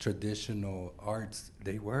traditional arts.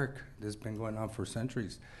 They work. This has been going on for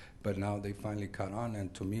centuries, but now they finally caught on,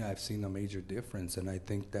 and to me, I've seen a major difference, and I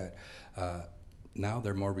think that now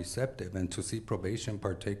they're more receptive, and to see Probation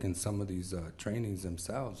partake in some of these trainings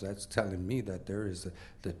themselves, that's telling me that there is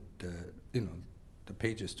the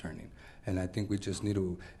page is turning. And I think we just need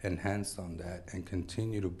to enhance on that and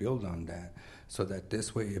continue to build on that, so that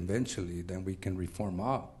this way, eventually, then we can reform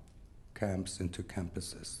all camps into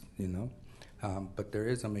campuses, you know. But there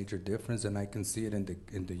is a major difference, and I can see it in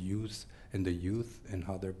the youth, and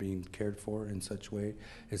how they're being cared for in such way.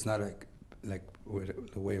 It's not like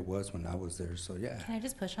the way it was when I was there. So yeah. Can I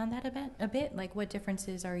just push on that a bit? Like, what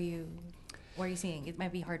differences are you seeing? It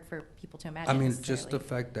might be hard for people to imagine. I mean, just the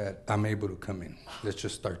fact that I'm able to come in. Let's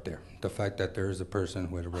just start there. The fact that there is a person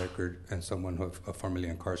who had a record and someone who a formerly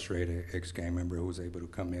incarcerated ex-gang member who's able to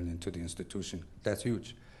come into the institution, that's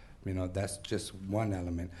huge. You know, that's just one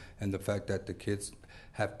element. And the fact that the kids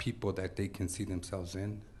have people that they can see themselves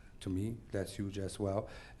in, to me, that's huge as well.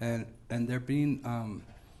 And they're being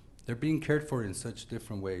cared for in such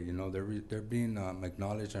different way. You know, they're being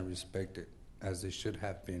acknowledged and respected as they should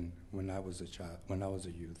have been when I was a child, when I was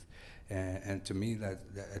a youth. And to me, that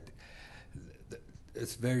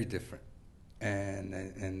it's very different.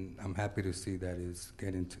 And I'm happy to see that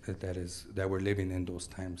we're living in those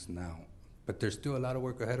times now. But there's still a lot of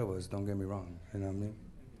work ahead of us, don't get me wrong, you know what I mean?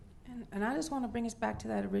 And I just want to bring us back to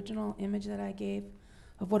that original image that I gave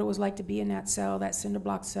of what it was like to be in that cell, that cinder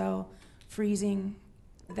block cell, freezing.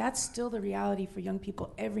 That's still the reality for young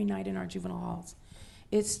people every night in our juvenile halls.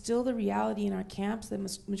 It's still the reality in our camps. The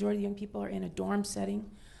majority of young people are in a dorm setting.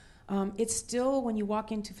 It's still, when you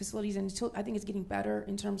walk into facilities, and I think it's getting better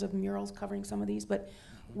in terms of murals covering some of these, but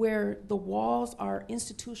where the walls are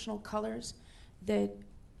institutional colors that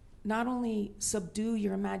not only subdue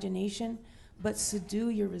your imagination, but subdue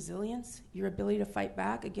your resilience, your ability to fight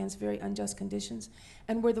back against very unjust conditions,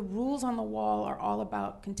 and where the rules on the wall are all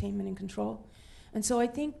about containment and control. And so I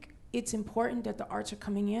think it's important that the arts are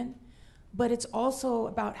coming in, but it's also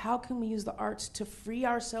about how can we use the arts to free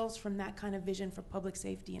ourselves from that kind of vision for public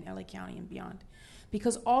safety in LA County and beyond.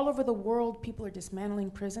 Because all over the world, people are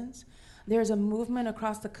dismantling prisons. There's a movement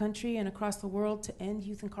across the country and across the world to end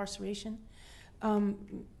youth incarceration.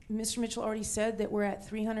 Mr. Mitchell already said that we're at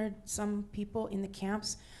 300 some people in the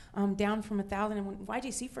camps, down from 1,000. And when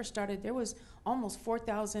YJC first started, there was almost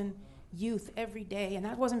 4,000 youth every day, and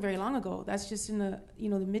that wasn't very long ago. That's just in the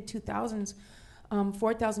mid 2000s.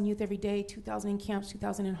 4,000 youth every day, 2,000 in camps,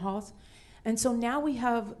 2,000 in halls. And so now we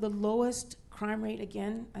have the lowest crime rate,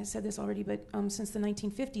 again, I said this already, but since the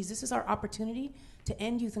 1950s. This is our opportunity to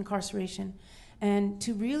end youth incarceration and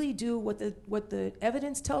to really do what the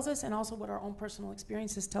evidence tells us, and also what our own personal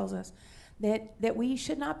experiences tells us, that we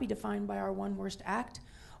should not be defined by our one worst act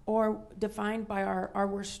or defined by our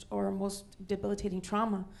worst or most debilitating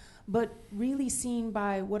trauma, but really seen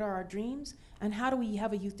by what are our dreams and how do we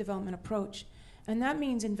have a youth development approach. And that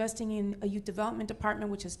means investing in a youth development department,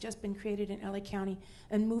 which has just been created in LA County,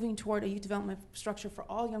 and moving toward a youth development structure for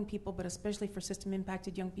all young people, but especially for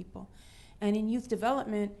system-impacted young people. And in youth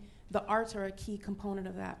development, the arts are a key component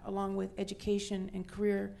of that, along with education and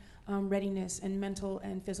career readiness and mental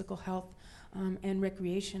and physical health and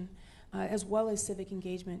recreation, as well as civic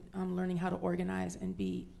engagement, learning how to organize and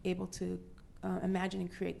be able to imagine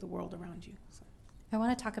and create the world around you. So. I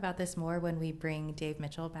want to talk about this more when we bring Dave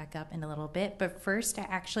Mitchell back up in a little bit. But first, I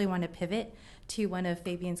actually want to pivot to one of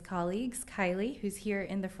Fabian's colleagues, Kylie, who's here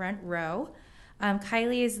in the front row.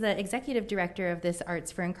 Kylie is the executive director of this Arts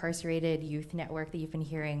for Incarcerated Youth Network that you've been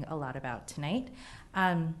hearing a lot about tonight.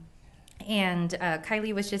 And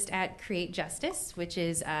Kylie was just at Create Justice, which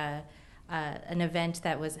is an event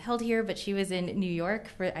that was held here, but she was in New York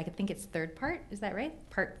for, I think it's third part, is that right?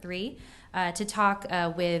 Part 3, to talk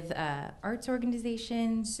with arts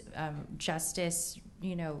organizations, justice,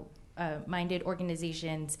 minded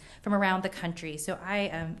organizations from around the country. So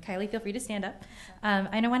Kylie, feel free to stand up.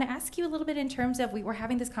 And I want to ask you a little bit in terms of, we were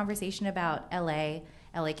having this conversation about LA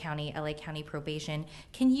County probation.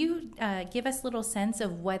 Can you give us a little sense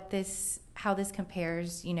of how this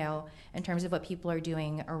compares, in terms of what people are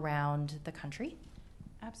doing around the country?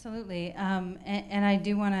 Absolutely. And I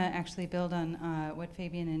do want to actually build on what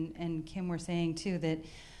Fabian and Kim were saying, too, that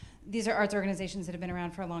these are arts organizations that have been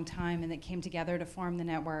around for a long time and that came together to form the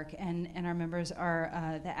network. And our members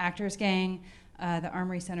are the Actors Gang, the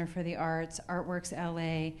Armory Center for the Arts, Artworks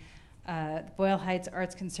LA, Boyle Heights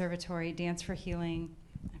Arts Conservatory, Dance for Healing,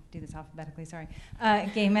 I do this alphabetically, sorry,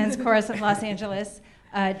 Gay Men's Chorus of Los Angeles,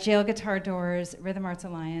 Jail Guitar Doors, Rhythm Arts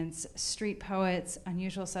Alliance, Street Poets,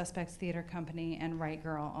 Unusual Suspects Theater Company, and Right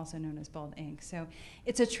Girl, also known as Bold Inc. So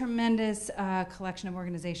it's a tremendous collection of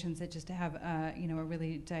organizations that just have a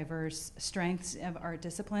really diverse strengths of art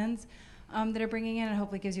disciplines that are bringing in, and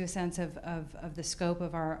hopefully gives you a sense of the scope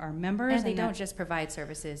of our members. And they don't just provide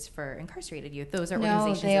services for incarcerated youth. Those are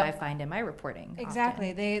organizations that I find in my reporting.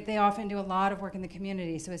 Exactly. They often do a lot of work in the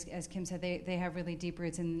community. So as Kim said, they have really deep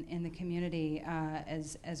roots in the community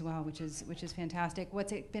as well, which is fantastic.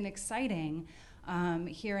 What's been exciting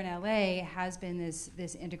here in LA has been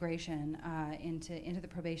this integration into the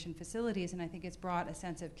probation facilities, and I think it's brought a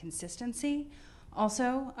sense of consistency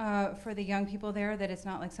also for the young people there, that it's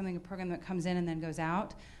not like a program that comes in and then goes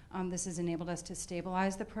out. This has enabled us to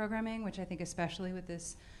stabilize the programming, which I think especially with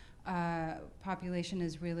this population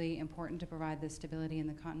is really important to provide the stability and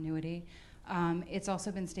the continuity. It's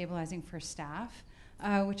also been stabilizing for staff,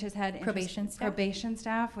 which has had probation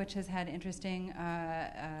staff, which has had interesting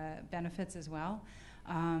benefits as well,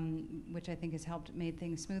 which I think has made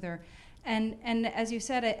things smoother. And as you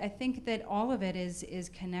said, I think that all of it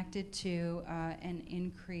is connected to an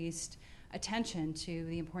increased attention to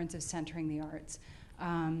the importance of centering the arts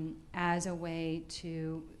as a way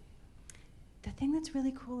to. The thing that's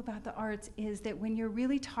really cool about the arts is that when you're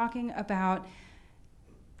really talking about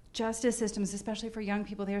justice systems, especially for young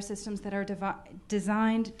people, they are systems that are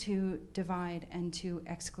designed to divide and to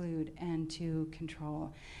exclude and to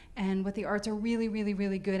control. And what the arts are really, really,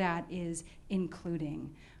 really good at is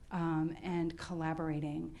including and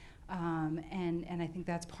collaborating. And I think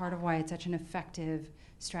that's part of why it's such an effective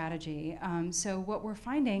strategy. So what we're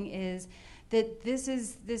finding is that this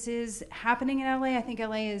is happening in LA. I think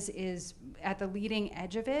LA is at the leading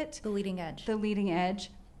edge of it. The leading edge. The leading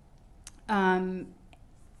edge.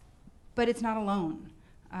 But it's not alone,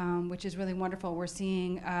 which is really wonderful. We're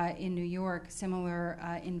seeing in New York similar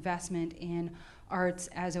investment in arts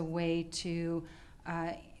as a way to,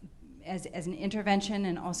 as an intervention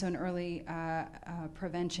and also an early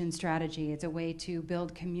prevention strategy. It's a way to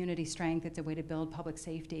build community strength. It's a way to build public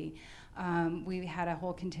safety. We had a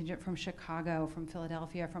whole contingent from Chicago, from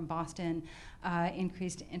Philadelphia, from Boston,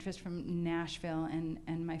 increased interest from Nashville,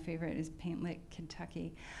 and my favorite is Paint Lick,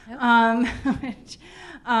 Kentucky,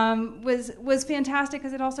 which was fantastic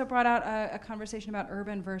because it also brought out a conversation about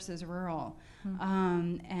urban versus rural,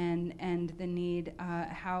 and the need,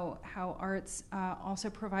 how arts also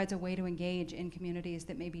provides a way to engage in communities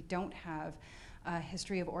that maybe don't have a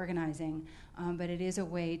history of organizing, but it is a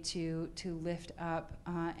way to lift up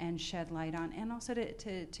and shed light on, and also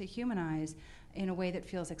to humanize in a way that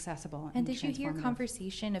feels accessible. And did you hear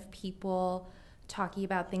conversation of people talking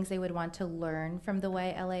about things they would want to learn from the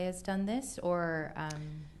way LA has done this, or?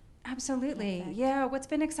 Absolutely, yeah. What's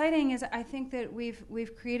been exciting is I think that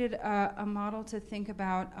we've created a model to think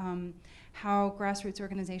about how grassroots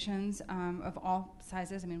organizations of all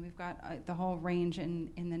sizes, I mean, we've got the whole range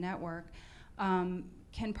in the network,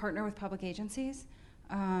 can partner with public agencies,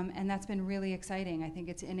 and that's been really exciting. I think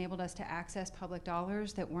it's enabled us to access public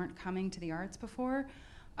dollars that weren't coming to the arts before.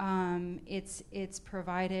 It's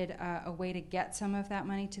provided a way to get some of that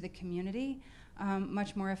money to the community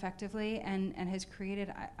much more effectively, and has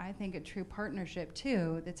created, I think, a true partnership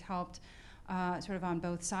too that's helped sort of on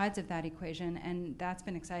both sides of that equation, and that's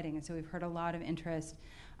been exciting. And so we've heard a lot of interest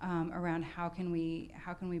around how can we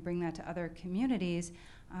bring that to other communities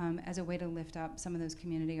as a way to lift up some of those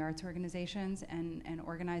community arts organizations and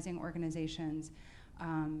organizing organizations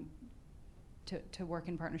to work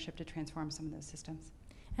in partnership to transform some of those systems.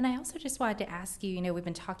 And I also just wanted to ask you, we've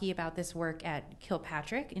been talking about this work at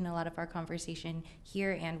Kilpatrick in a lot of our conversation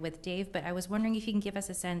here and with Dave, but I was wondering if you can give us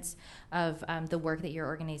a sense of the work that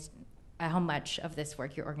your how much of this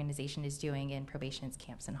work your organization is doing in probation's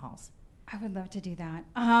camps and halls. I would love to do that.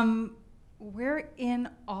 We're in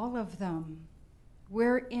all of them.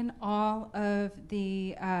 We're in all of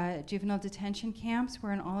the juvenile detention camps.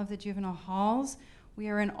 We're in all of the juvenile halls. We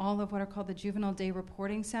are in all of what are called the Juvenile Day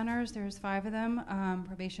Reporting Centers. There's 5 of them,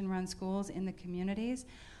 probation-run schools in the communities,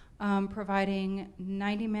 providing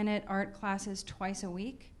 90-minute art classes twice a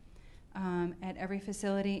week at every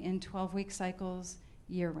facility in 12-week cycles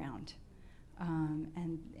year-round.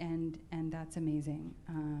 And that's amazing.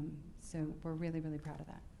 So we're really, really proud of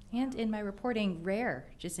that. And in my reporting, rare,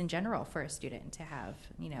 just in general, for a student to have,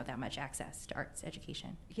 that much access to arts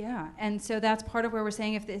education. Yeah, and so that's part of where we're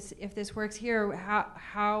saying if this works here,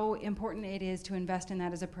 how important it is to invest in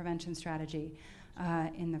that as a prevention strategy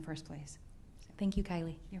in the first place. Thank you,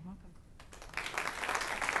 Kylie. You're welcome.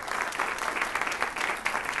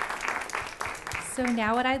 So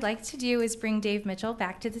now what I'd like to do is bring Dave Mitchell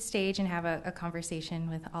back to the stage and have a conversation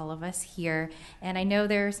with all of us here. And I know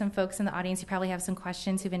there are some folks in the audience who probably have some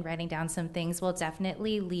questions, who've been writing down some things. We'll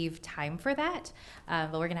definitely leave time for that,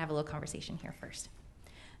 but we're going to have a little conversation here first.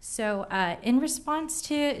 So in response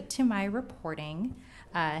to my reporting,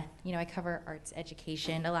 I cover arts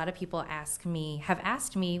education. A lot of people have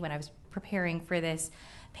asked me when I was preparing for this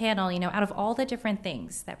panel, out of all the different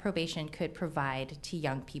things that probation could provide to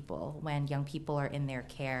young people when young people are in their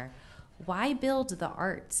care, why build the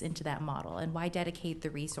arts into that model, and why dedicate the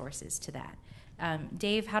resources to that?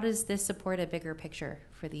 Dave, how does this support a bigger picture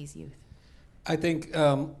for these youth? I think,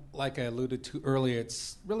 like I alluded to earlier,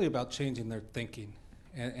 it's really about changing their thinking,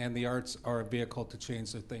 and the arts are a vehicle to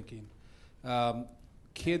change their thinking.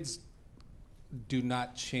 Kids do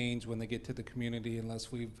not change when they get to the community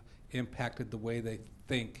unless we've impacted the way they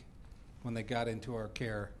think when they got into our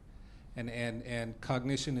care. And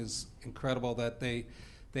cognition is incredible, that they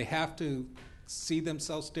have to see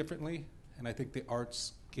themselves differently, and I think the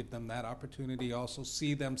arts give them that opportunity, also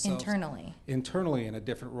see themselves internally in a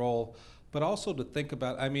different role, but also to think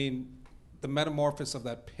about, the metamorphosis of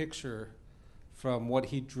that picture from what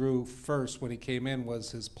he drew first when he came in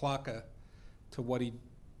was his placa to what he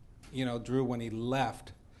drew when he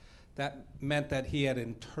left. That meant that he had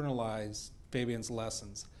internalized Fabian's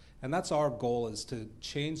lessons. And that's our goal, is to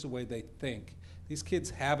change the way they think. These kids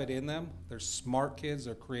have it in them. They're smart kids,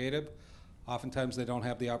 they're creative. Oftentimes they don't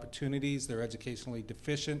have the opportunities, they're educationally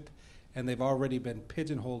deficient, and they've already been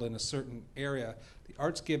pigeonholed in a certain area. The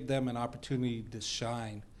arts give them an opportunity to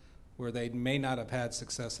shine where they may not have had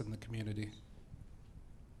success in the community.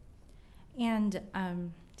 And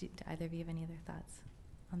do either of you have any other thoughts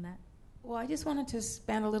on that? Well, I just wanted to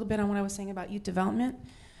expand a little bit on what I was saying about youth development.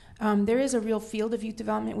 There is a real field of youth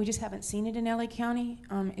development. We just haven't seen it in LA County.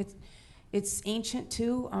 It's ancient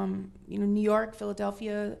too. New York,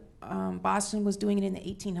 Philadelphia, Boston was doing it in the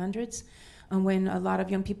 1800s when a lot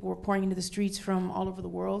of young people were pouring into the streets from all over the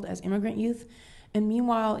world as immigrant youth. And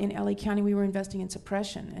meanwhile, in LA County, we were investing in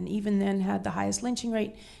suppression, and even then had the highest lynching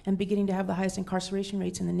rate and beginning to have the highest incarceration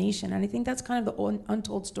rates in the nation. And I think that's kind of the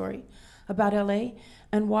untold story about LA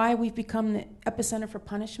and why we've become the epicenter for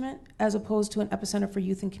punishment as opposed to an epicenter for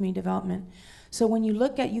youth and community development. So when you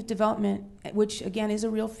look at youth development, which again is a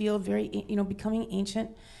real field, very becoming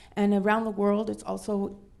ancient, and around the world it's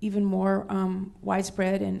also even more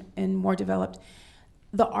widespread and more developed.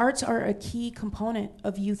 The arts are a key component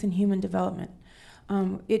of youth and human development.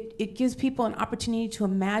 It gives people an opportunity to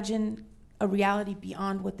imagine a reality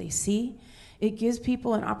beyond what they see. It gives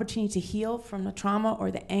people an opportunity to heal from the trauma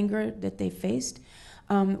or the anger that they faced.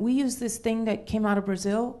 We use this thing that came out of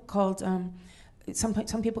Brazil called,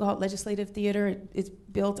 some people call it legislative theater. It's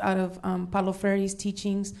built out of Paulo Freire's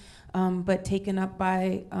teachings, but taken up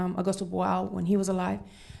by Augusto Boal when he was alive.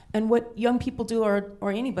 And what young people do,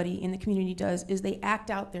 or anybody in the community does, is they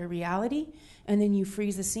act out their reality, and then you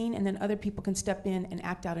freeze the scene, and then other people can step in and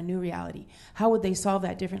act out a new reality. How would they solve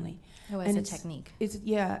that differently? Oh, as a technique.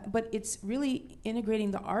 But it's really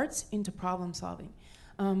integrating the arts into problem solving.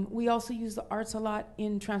 We also use the arts a lot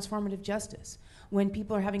in transformative justice. When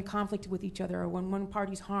people are having conflict with each other, or when one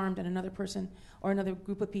party's harmed and another person or another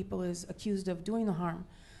group of people is accused of doing the harm,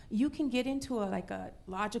 you can get into a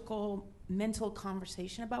logical, mental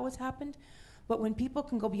conversation about what's happened. But when people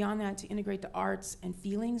can go beyond that to integrate the arts and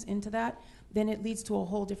feelings into that, then it leads to a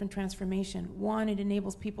whole different transformation. One, it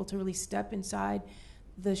enables people to really step inside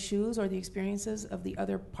the shoes or the experiences of the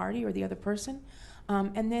other party or the other person.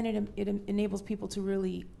 And then it enables people to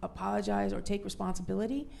really apologize or take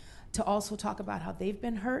responsibility, to also talk about how they've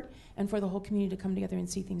been hurt, and for the whole community to come together and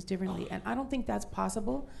see things differently. And I don't think that's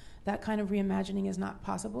possible. That kind of reimagining is not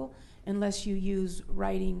possible unless you use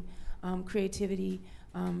writing, creativity,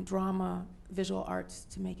 drama, visual arts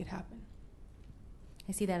to make it happen.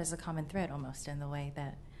 I see that as a common thread almost in the way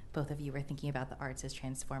that both of you were thinking about the arts as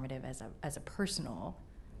transformative as a personal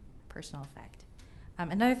effect.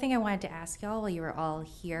 Another thing I wanted to ask y'all while you were all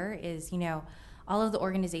here is, all of the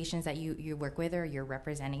organizations that you work with or you're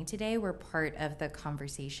representing today were part of the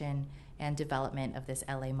conversation and development of this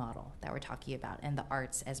LA model that we're talking about, and the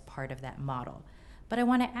arts as part of that model. But I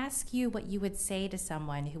want to ask you what you would say to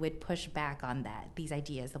someone who would push back on these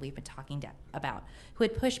ideas that we've been talking about, who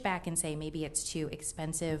would push back and say maybe it's too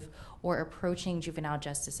expensive, or approaching juvenile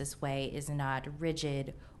justice this way is not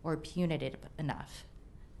rigid or punitive enough.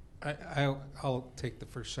 I'll take the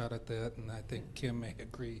first shot at that, and I think Kim may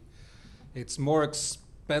agree. It's more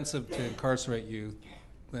expensive to incarcerate youth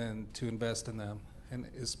than to invest in them, and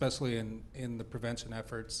especially in the prevention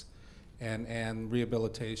efforts and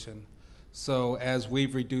rehabilitation. So as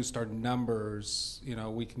we've reduced our numbers,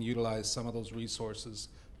 we can utilize some of those resources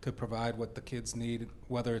to provide what the kids need,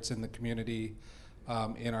 whether it's in the community,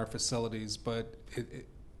 in our facilities. But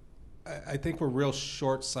I think we're real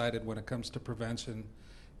short-sighted when it comes to prevention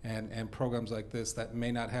and programs like this that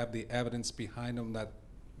may not have the evidence behind them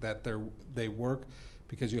that they work,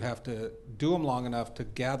 because you have to do them long enough to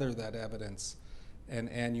gather that evidence,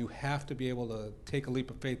 and you have to be able to take a leap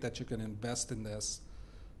of faith that you can invest in this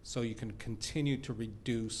so you can continue to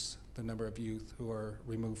reduce the number of youth who are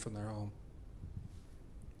removed from their home.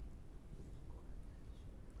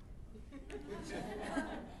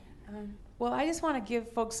 Well, I just want to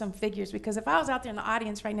give folks some figures, because if I was out there in the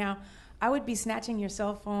audience right now, I would be snatching your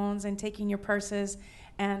cell phones and taking your purses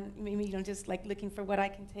and maybe, just like looking for what I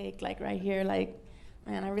can take, like right here, like,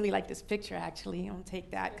 man, I really like this picture, actually. I'm going to take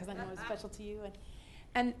that because I know it's special to you.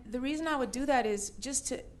 And the reason I would do that is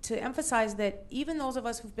just to emphasize that even those of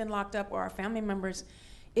us who've been locked up or our family members,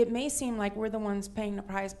 it may seem like we're the ones paying the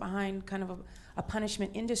price behind kind of a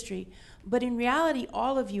punishment industry, but in reality,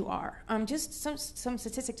 all of you are. Just some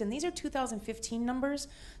statistics, and these are 2015 numbers,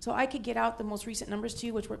 so I could get out the most recent numbers to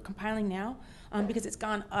you, which we're compiling now, because it's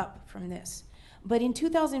gone up from this. But in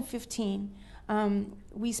 2015,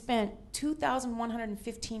 we spent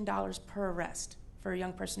 $2,115 per arrest for a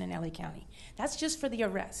young person in LA County. That's just for the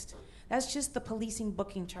arrest. That's just the policing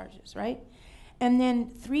booking charges, right? And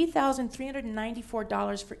then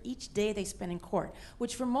 $3,394 for each day they spend in court,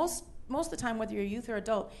 which for most of the time, whether you're a youth or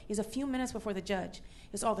adult, is a few minutes before the judge.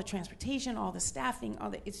 It's all the transportation, all the staffing,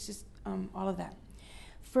 it's just all of that.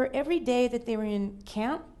 For every day that they were in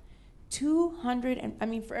camp, for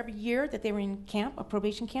every year that they were in camp, a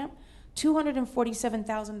probation camp,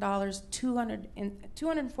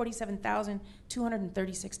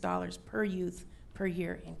 $247,236 per youth per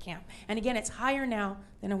year in camp. And again, it's higher now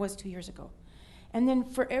than it was 2 years ago. And then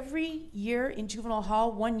for every year in juvenile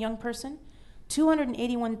hall, one young person,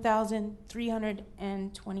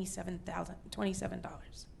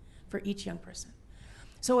 $281,327 for each young person.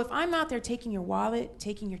 So if I'm out there taking your wallet,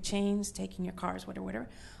 taking your chains, taking your cars, whatever,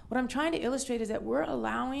 what I'm trying to illustrate is that we're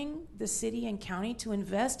allowing the city and county to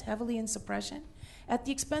invest heavily in suppression at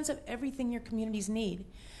the expense of everything your communities need.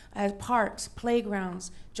 Parks,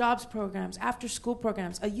 playgrounds, jobs programs, after-school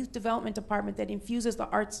programs, a youth development department that infuses the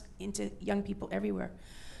arts into young people everywhere.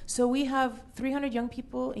 So we have 300 young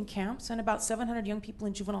people in camps and about 700 young people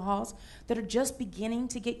in juvenile halls that are just beginning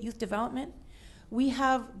to get youth development. We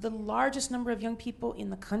have the largest number of young people in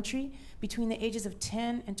the country between the ages of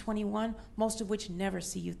 10 and 21, most of which never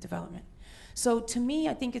see youth development. So to me,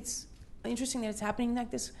 I think it's interesting that it's happening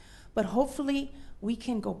like this, but hopefully we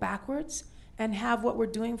can go backwards and have what we're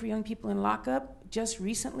doing for young people in lockup just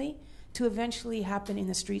recently to eventually happen in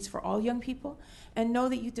the streets for all young people, and know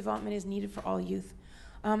that youth development is needed for all youth.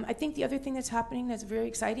 I think the other thing that's happening that's very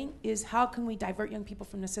exciting is how can we divert young people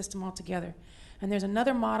from the system altogether. And there's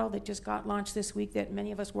another model that just got launched this week that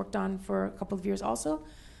many of us worked on for a couple of years also,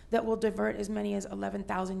 that will divert as many as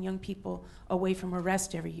 11,000 young people away from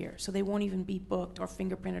arrest every year. So they won't even be booked or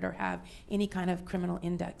fingerprinted or have any kind of criminal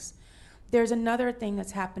index. There's another thing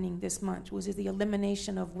that's happening this month, which is the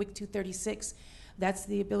elimination of WIC 236. That's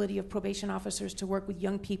the ability of probation officers to work with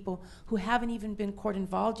young people who haven't even been court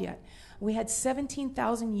involved yet. We had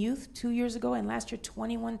 17,000 youth 2 years ago, and last year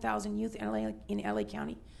 21,000 youth in LA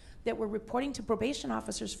County that were reporting to probation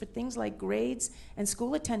officers for things like grades and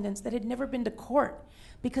school attendance that had never been to court.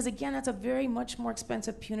 Because again, that's a very much more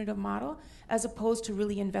expensive punitive model as opposed to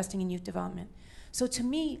really investing in youth development. So to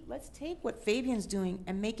me, let's take what Fabian's doing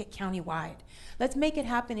and make it countywide. Let's make it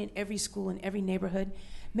happen in every school, in every neighborhood.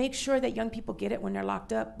 Make sure that young people get it when they're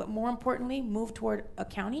locked up, but more importantly, move toward a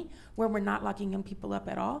county where we're not locking young people up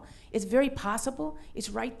at all. It's very possible. It's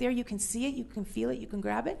right there. You can see it, you can feel it, you can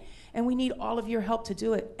grab it, and we need all of your help to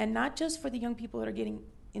do it. And not just for the young people that are getting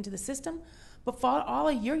into the system, but for all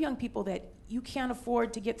of your young people that you can't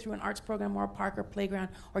afford to get through an arts program or a park or playground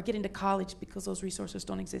or get into college because those resources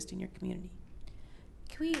don't exist in your community.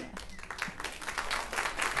 Can we...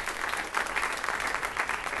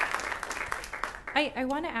 I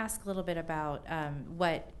want to ask a little bit about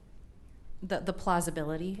what the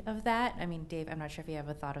plausibility of that. I mean, Dave, I'm not sure if you have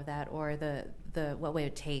a thought of that, or the what would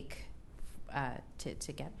it take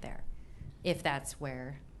to get there, if that's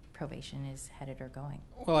where probation is headed or going.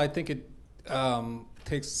 Well, I think it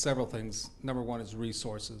takes several things. Number one is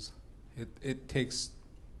resources. It takes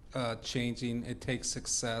changing. It takes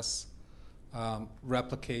success,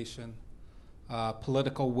 replication,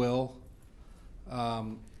 political will.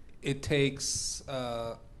 It takes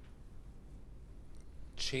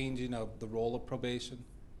changing of the role of probation,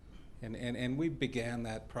 and we began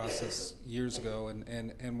that process years ago,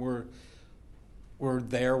 and we're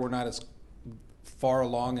there. We're not as far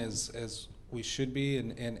along as we should be,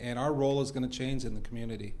 and our role is going to change in the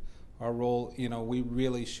community. Our role, we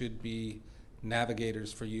really should be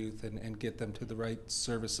navigators for youth and get them to the right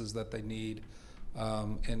services that they need,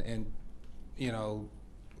 and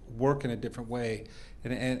work in a different way.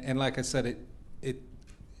 And like I said,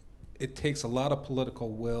 it takes a lot of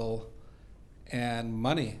political will and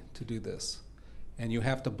money to do this. And you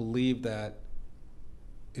have to believe that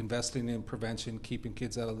investing in prevention, keeping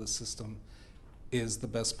kids out of the system, is the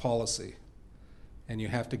best policy. And you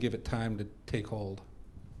have to give it time to take hold.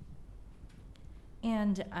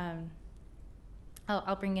 And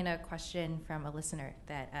I'll bring in a question from a listener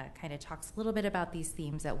that kind of talks a little bit about these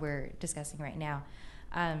themes that we're discussing right now.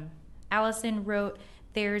 Allison wrote,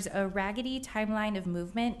 "There's a raggedy timeline of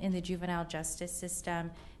movement in the juvenile justice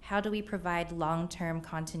system. How do we provide long-term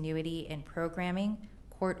continuity in programming,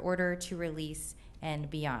 court order to release, and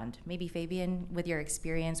beyond?" Maybe Fabian, with your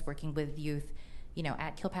experience working with youth,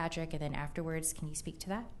 at Kilpatrick and then afterwards, can you speak to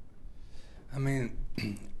that? I mean,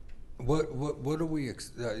 what do we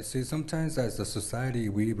see? Sometimes as a society,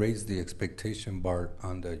 we raise the expectation bar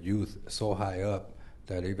on the youth so high up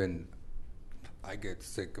that even I get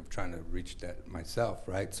sick of trying to reach that myself,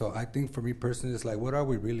 right? So I think for me personally, it's like, what are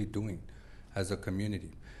we really doing as a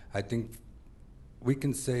community? I think we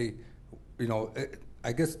can say,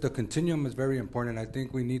 I guess the continuum is very important. I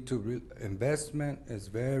think we need to, investment is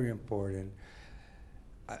very important.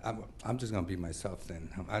 I'm just gonna be myself then.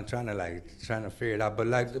 I'm trying to figure it out.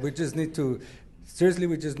 But we just need to, seriously,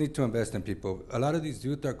 we just need to invest in people. A lot of these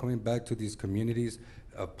youth are coming back to these communities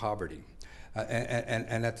of poverty.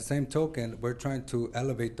 And at the same token, we're trying to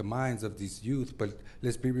elevate the minds of these youth, but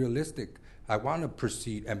let's be realistic. I want to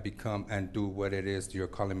proceed and become and do what it is you're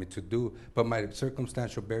calling me to do, but my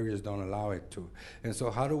circumstantial barriers don't allow it to. And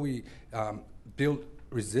so how do we build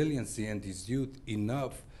resiliency in these youth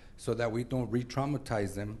enough so that we don't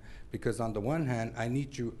re-traumatize them? Because on the one hand, I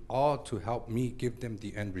need you all to help me give them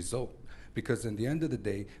the end result. Because in the end of the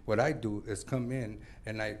day, what I do is come in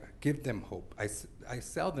and I give them hope. I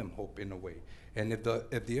sell them hope in a way. And if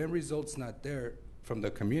the end result's not there from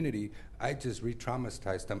the community, I just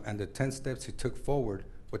re-traumatize them. And the 10 steps he took forward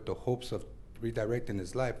with the hopes of redirecting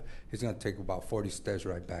his life, he's going to take about 40 steps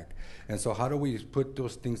right back. And so how do we put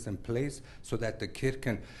those things in place so that the kid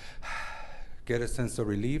can get a sense of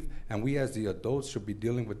relief, and we as the adults should be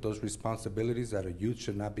dealing with those responsibilities that a youth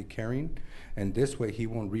should not be carrying, and this way he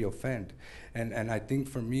won't reoffend. And I think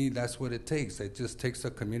for me, that's what it takes. It just takes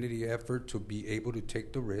a community effort to be able to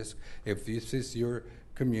take the risk. If this is your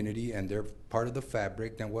community and they're part of the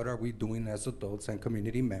fabric, then what are we doing as adults and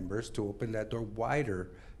community members to open that door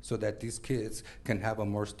wider so that these kids can have a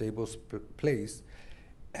more stable place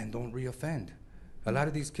and don't reoffend? A lot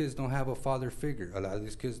of these kids don't have a father figure. A lot of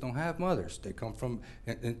these kids don't have mothers. They come from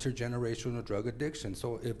intergenerational drug addiction.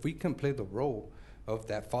 So if we can play the role of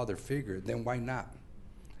that father figure, then why not?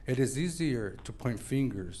 It is easier to point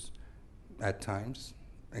fingers at times,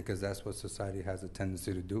 because that's what society has a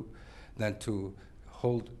tendency to do, than to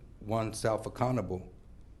hold oneself accountable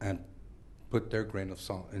and put their grain of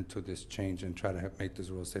salt into this change and try to make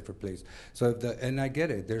this world a safer place. So and I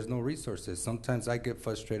get it, there's no resources. Sometimes I get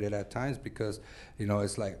frustrated at times because,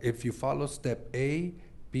 it's like, if you follow step A,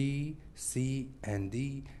 B, C, and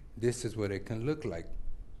D, this is what it can look like.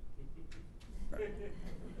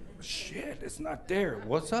 Shit, it's not there.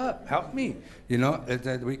 What's up? Help me.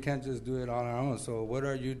 That we can't just do it on our own. So what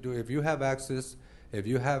are you doing? If you have access, if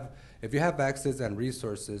you have access and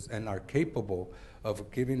resources and are capable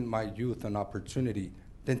of giving my youth an opportunity,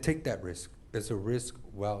 then take that risk. It's a risk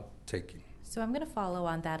well taken. So I'm going to follow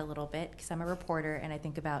on that a little bit because I'm a reporter and I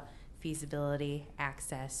think about feasibility,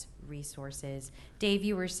 access, resources. Dave,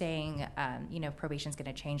 you were saying, probation's going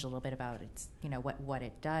to change a little bit about its, what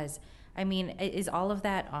it does. I mean, is all of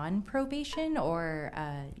that on probation, or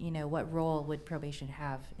what role would probation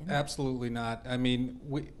have in that? Absolutely not. I mean,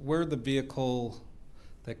 we're the vehicle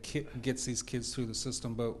that gets these kids through the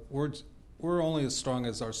system, but we're only as strong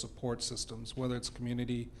as our support systems, whether it's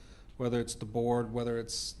community, whether it's the board, whether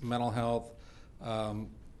it's mental health.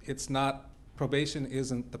 Probation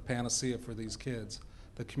isn't the panacea for these kids.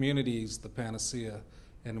 The community is the panacea,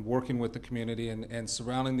 and working with the community and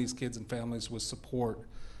surrounding these kids and families with support.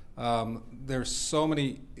 There's so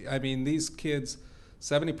many, these kids,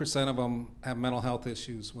 70% of them have mental health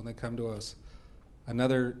issues when they come to us.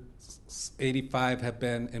 Another 85 have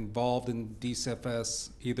been involved in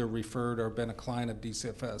DCFS, either referred or been a client of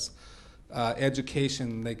DCFS.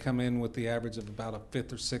 Education, they come in with the average of about a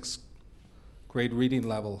 5th or 6th grade reading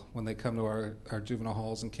level when they come to our juvenile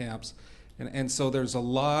halls and camps. And so there's a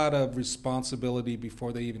lot of responsibility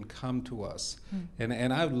before they even come to us.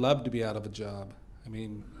 And I would love to be out of a job. I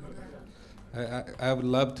mean, I would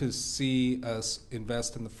love to see us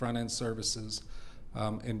invest in the front end services,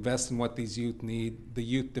 invest in what these youth need, the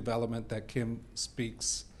youth development that Kim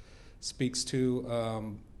speaks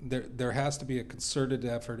to. There has to be a concerted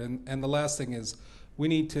effort. And the last thing is we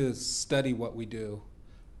need to study what we do,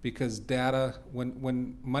 because data,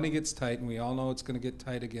 when money gets tight, and we all know it's going to get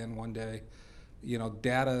tight again one day, you know,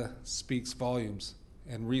 data speaks volumes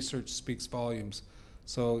and research speaks volumes.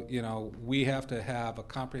 So, you know, we have to have a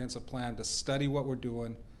comprehensive plan to study what we're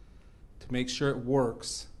doing, to make sure it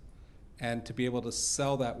works, and to be able to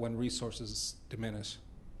sell that when resources diminish.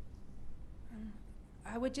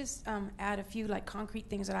 I would just add a few concrete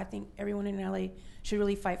things that I think everyone in LA should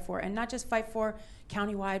really fight for, and not just fight for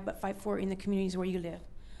countywide, but fight for in the communities where you live.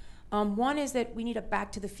 One is that we need a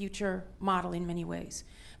back to the future model in many ways,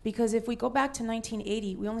 because if we go back to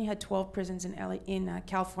 1980, we only had 12 prisons in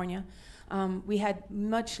California. We had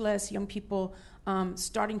much less young people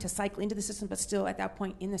starting to cycle into the system, but still at that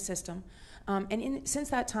point in the system. Since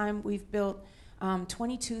that time, we've built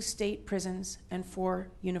 22 state prisons and 4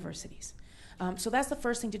 universities. So that's the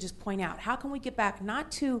first thing to just point out. How can we get back not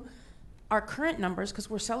to our current numbers, because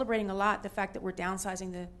we're celebrating a lot the fact that we're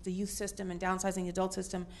downsizing the youth system and downsizing the adult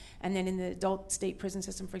system, and then in the adult state prison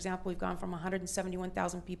system, for example, we've gone from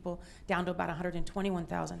 171,000 people down to about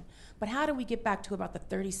 121,000. But how do we get back to about the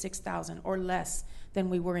 36,000 or less than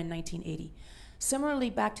we were in 1980? Similarly,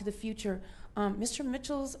 Back to the Future, Mr.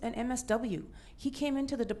 Mitchell's an MSW. He came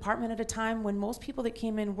into the department at a time when most people that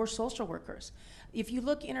came in were social workers. If you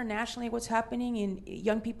look internationally at what's happening in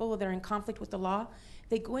young people that are in conflict with the law,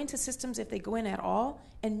 they go into systems, if they go in at all,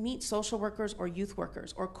 and meet social workers or youth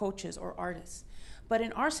workers or coaches or artists. But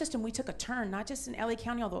in our system, we took a turn, not just in LA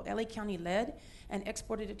County, although LA County led and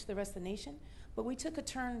exported it to the rest of the nation, but we took a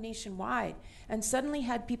turn nationwide and suddenly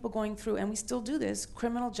had people going through, and we still do this,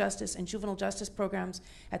 criminal justice and juvenile justice programs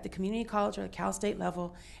at the community college or the Cal State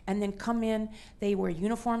level, and then come in. They wear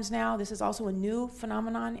uniforms now. This is also a new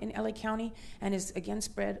phenomenon in LA County and is again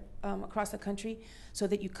spread across the country, so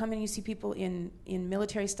that you come in and you see people in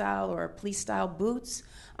military style or police style boots,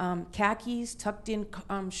 khakis, tucked in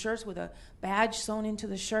shirts with a badge sewn into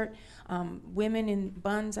the shirt, women in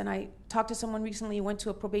buns. And I talked to someone recently who went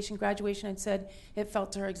to a probation graduation and said it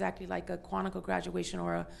felt to her exactly like a Quantico graduation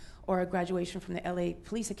or a graduation from the LA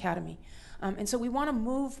Police Academy. And so we want to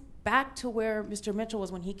move back to where Mr. Mitchell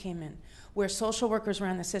was when he came in, where social workers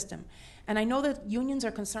ran the system. And I know that unions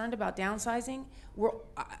are concerned about downsizing.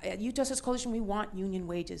 At Youth Justice Coalition, we want union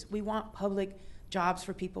wages. We want public jobs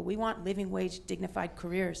for people. We want living wage, dignified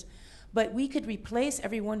careers. But we could replace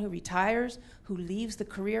everyone who retires, who leaves the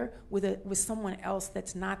career, with someone else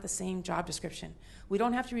that's not the same job description. We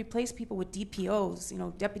don't have to replace people with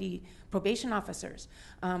DPOs, deputy probation officers.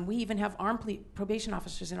 We even have armed probation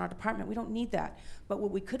officers in our department. We don't need that. But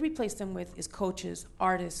what we could replace them with is coaches,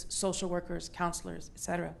 artists, social workers, counselors, et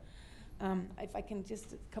cetera. If I can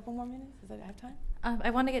just a couple more minutes, does I have time? I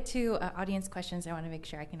want to get to audience questions. I want to make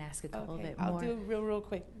sure I can ask a couple bit more. I'll do it real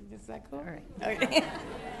quick. Is that cool? All right. Okay.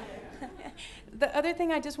 The other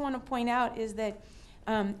thing I just want to point out is that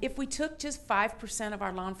if we took just 5% of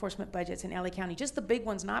our law enforcement budgets in LA County, just the big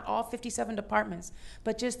ones, not all 57 departments,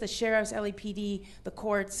 but just the sheriffs, LAPD, the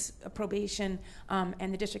courts, probation,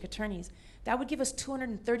 and the district attorneys, that would give us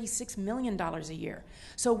 $236 million a year.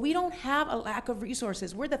 So we don't have a lack of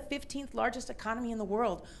resources. We're the 15th largest economy in the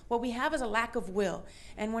world. What we have is a lack of will.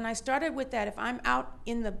 And when I started with that, if I'm out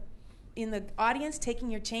in the audience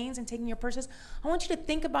taking your chains and taking your purses, I want you to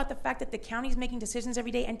think about the fact that the county's making decisions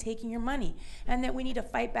every day and taking your money, and that we need to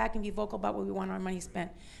fight back and be vocal about what we want our money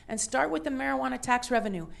spent. And start with the marijuana tax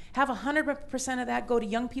revenue. Have 100% of that go to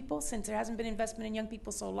young people, since there hasn't been investment in young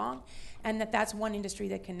people so long, and that's one industry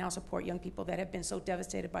that can now support young people that have been so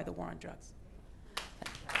devastated by the war on drugs.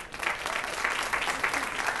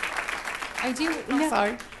 I do.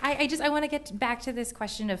 Sorry. I want to get back to this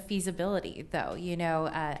question of feasibility, though.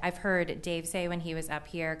 I've heard Dave say when he was up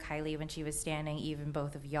here, Kylie when she was standing, even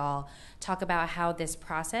both of y'all talk about how this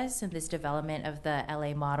process and this development of the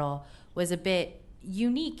LA model was a bit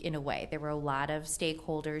unique in a way. There were a lot of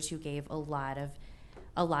stakeholders who gave a lot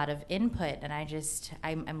of input, and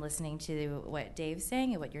I'm listening to what Dave's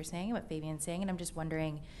saying and what you're saying and what Fabian's saying, and I'm just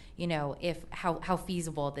wondering, if how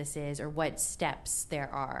feasible this is or what steps there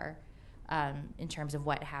are. In terms of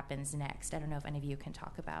what happens next. I don't know if any of you can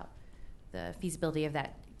talk about the feasibility of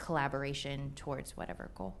that collaboration towards whatever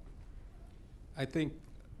goal. I think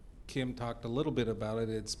Kim talked a little bit about it.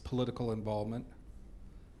 It's political involvement,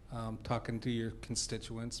 talking to your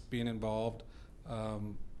constituents, being involved,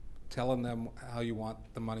 telling them how you want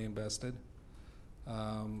the money invested,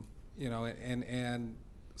 and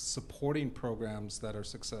supporting programs that are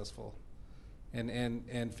successful.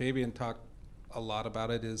 And Fabian talked a lot about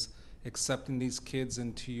it, is accepting these kids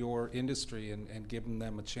into your industry and giving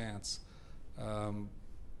them a chance.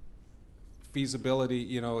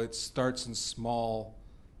 Feasibility, it starts in small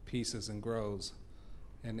pieces and grows.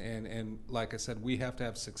 And like I said, we have to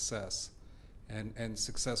have success. And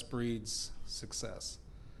success breeds success.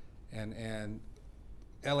 And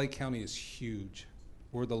LA County is huge.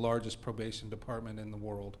 We're the largest probation department in the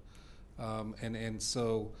world. And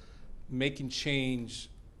so making change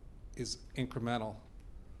is incremental.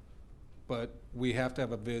 But we have to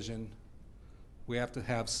have a vision. We have to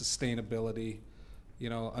have sustainability.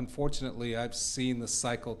 Unfortunately, I've seen the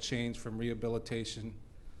cycle change from rehabilitation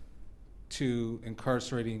to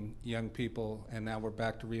incarcerating young people, and now we're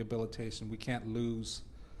back to rehabilitation. We can't lose,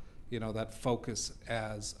 that focus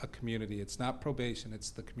as a community. It's not probation, it's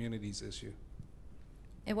the community's issue.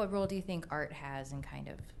 And what role do you think art has in kind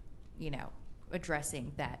of,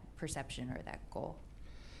 addressing that perception or that goal?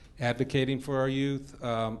 Advocating for our youth,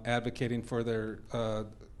 advocating for their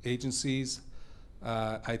agencies.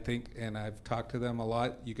 I think, and I've talked to them a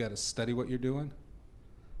lot, you got to study what you're doing,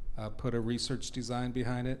 put a research design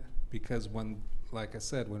behind it, because like I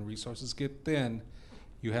said, when resources get thin,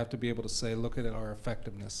 you have to be able to say, look at our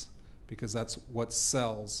effectiveness, because that's what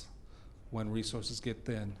sells when resources get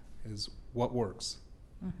thin, is what works.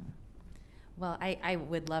 Mm-hmm. Well, I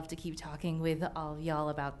would love to keep talking with all of y'all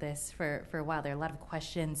about this for a while. There are a lot of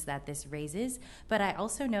questions that this raises, but I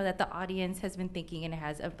also know that the audience has been thinking and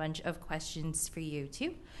has a bunch of questions for you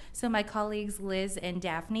too. So my colleagues Liz and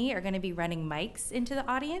Daphne are going to be running mics into the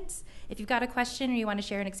audience. If you've got a question or you want to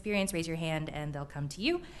share an experience, raise your hand and they'll come to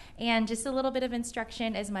you. And just a little bit of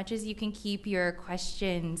instruction, as much as you can keep your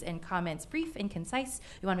questions and comments brief and concise,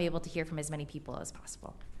 we want to be able to hear from as many people as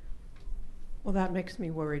possible. Well, that makes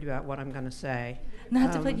me worried about what I'm going to say.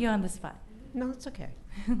 Not to put you on the spot. No, it's okay.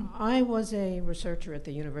 I was a researcher at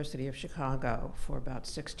the University of Chicago for about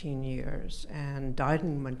 16 years and died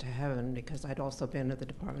and went to heaven because I'd also been at the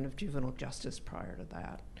Department of Juvenile Justice prior to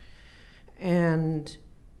that. And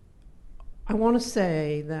I want to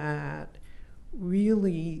say that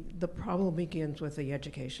really the problem begins with the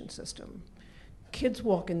education system. Kids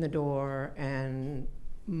walk in the door and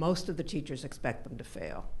most of the teachers expect them to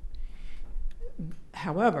fail.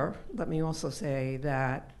 However, let me also say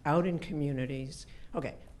that out in communities,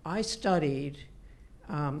 I studied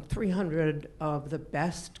 300 of the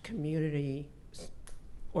best community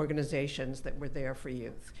organizations that were there for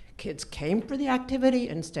youth. Kids came for the activity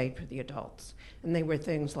and stayed for the adults. And they were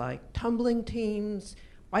things like tumbling teams,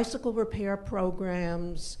 bicycle repair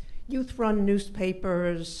programs, youth-run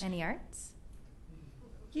newspapers. Any arts?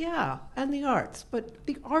 Yeah, and the arts. But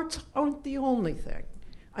the arts aren't the only thing.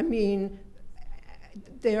 I mean,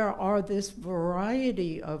 there are this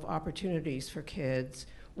variety of opportunities for kids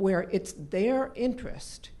where it's their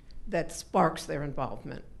interest that sparks their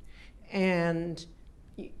involvement. And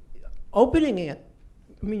opening it,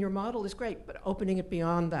 I mean, your model is great, but opening it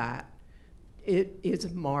beyond that, it is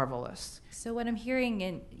marvelous. So what I'm hearing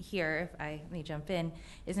in here, if I may jump in,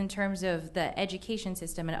 is in terms of the education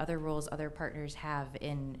system and other roles other partners have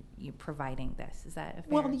in providing this. Is that a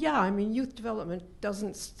fair? Well, yeah, I mean, youth development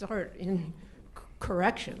doesn't start in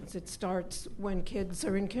corrections. It starts when kids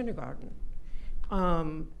are in kindergarten.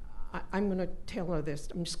 I'm going to tailor this.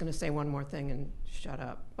 I'm just going to say one more thing and shut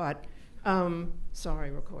up. But,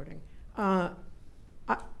 sorry, recording. I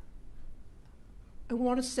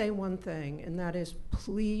want to say one thing, and that is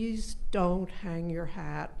please don't hang your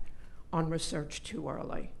hat on research too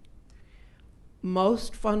early.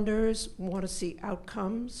 Most funders want to see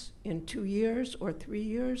outcomes in 2 years or 3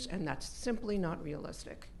 years, and that's simply not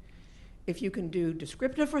realistic. If you can do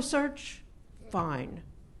descriptive research, fine.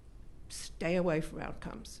 Stay away from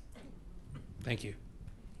outcomes. Thank you.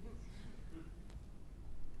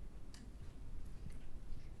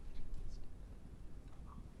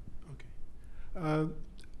 Okay.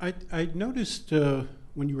 I noticed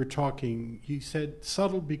when you were talking, you said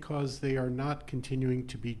subtle because they are not continuing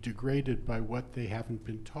to be degraded by what they haven't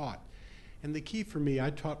been taught. And the key for me,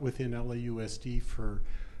 I taught within LAUSD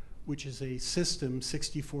which is a system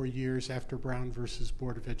 64 years after Brown versus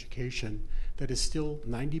Board of Education that is still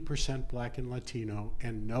 90% Black and Latino,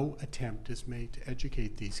 and no attempt is made to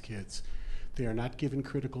educate these kids. They are not given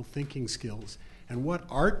critical thinking skills. And what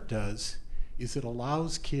art does is it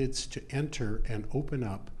allows kids to enter and open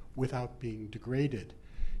up without being degraded.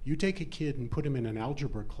 You take a kid and put him in an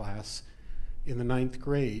algebra class in the 9th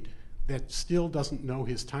grade that still doesn't know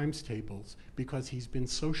his times tables because he's been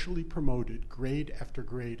socially promoted grade after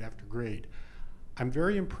grade after grade. I'm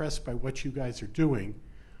very impressed by what you guys are doing,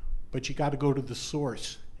 but you got to go to the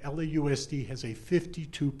source. LAUSD has a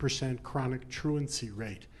 52% chronic truancy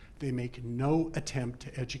rate. They make no attempt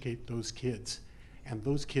to educate those kids, and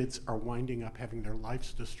those kids are winding up having their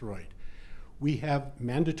lives destroyed. We have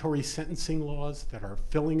mandatory sentencing laws that are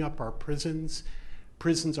filling up our prisons.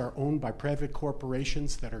 Prisons are owned by private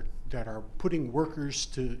corporations that are putting workers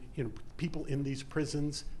to, people in these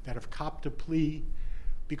prisons that have copped a plea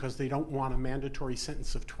because they don't want a mandatory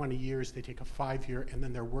sentence of 20 years. They take a 5-year, and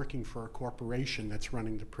then they're working for a corporation that's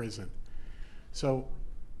running the prison. So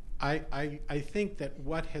I think that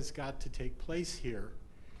what has got to take place here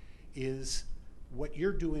is what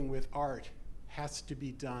you're doing with art has to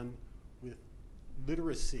be done with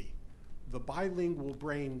literacy. The bilingual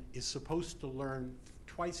brain is supposed to learn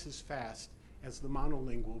twice as fast as the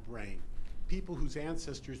monolingual brain. People whose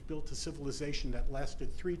ancestors built a civilization that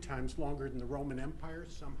lasted 3 times longer than the Roman Empire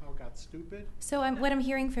somehow got stupid. So what I'm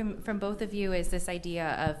hearing from both of you is this idea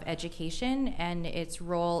of education and its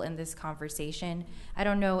role in this conversation. I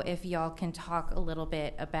don't know if y'all can talk a little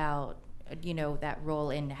bit about that role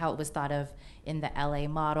and how it was thought of in the LA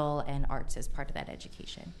model and arts as part of that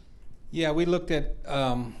education. Yeah, we looked at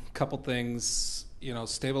a couple things,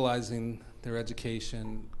 stabilizing their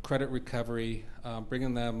education, credit recovery,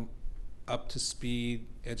 bringing them up to speed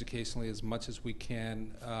educationally as much as we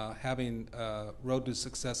can, having Road to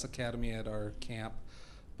Success Academy at our camp,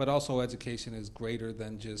 but also education is greater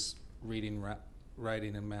than just reading,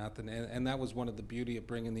 writing, and math, and that was one of the beauty of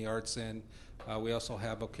bringing the arts in. We also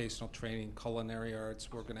have vocational training, culinary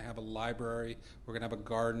arts. We're going to have a library. We're going to have a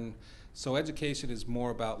garden. So education is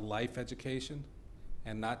more about life education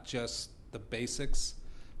and not just the basics,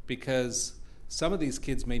 because some of these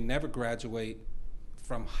kids may never graduate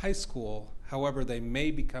from high school. However, they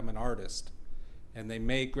may become an artist, and they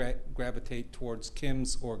may gravitate towards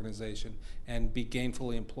Kim's organization and be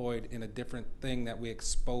gainfully employed in a different thing that we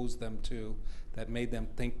expose them to that made them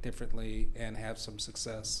think differently and have some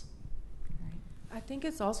success. I think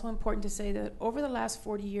it's also important to say that over the last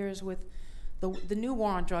 40 years with the new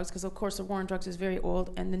war on drugs, because of course the war on drugs is very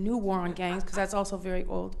old, and the new war on gangs, because that's also very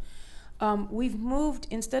old, we've moved,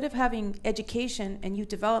 instead of having education and youth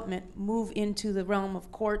development move into the realm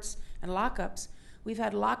of courts and lockups, we've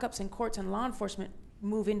had lockups and courts and law enforcement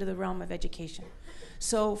move into the realm of education.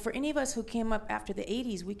 So for any of us who came up after the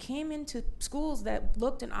 80s, we came into schools that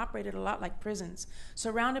looked and operated a lot like prisons,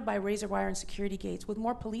 surrounded by razor wire and security gates, with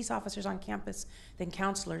more police officers on campus than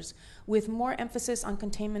counselors, with more emphasis on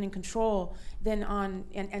containment and control than on,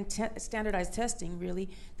 and standardized testing, really,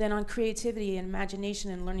 than on creativity and imagination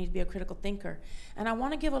and learning to be a critical thinker. And I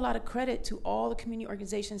want to give a lot of credit to all the community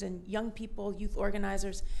organizations and young people, youth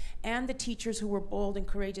organizers, and the teachers who were bold and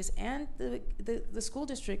courageous, and the school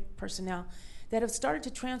district personnel that have started to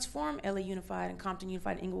transform LA Unified and Compton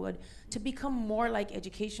Unified and Inglewood to become more like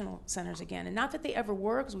educational centers again. And not that they ever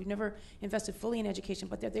were, because we've never invested fully in education,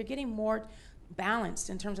 but they're getting more balanced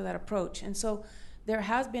in terms of that approach. And so there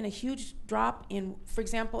has been a huge drop in, for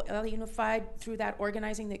example, LA Unified, through that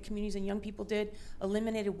organizing that communities and young people did,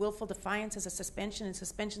 eliminated willful defiance as a suspension, and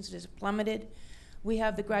suspensions just plummeted. We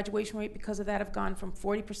have the graduation rate because of that have gone from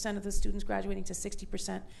 40% of the students graduating to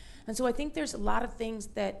 60%. And so I think there's a lot of things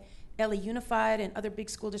that LA Unified and other big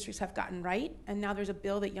school districts have gotten right, and now there's a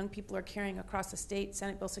bill that young people are carrying across the state,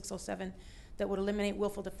 Senate Bill 607, that would eliminate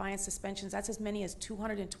willful defiance suspensions. That's as many as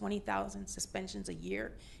 220,000 suspensions a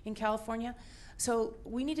year in California. So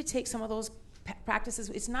we need to take some of those practices.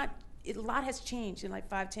 A lot has changed in like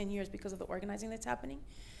 5-10 years because of the organizing that's happening.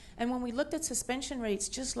 And when we looked at suspension rates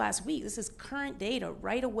just last week, this is current data,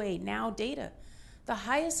 right away, now data, the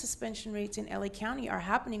highest suspension rates in LA County are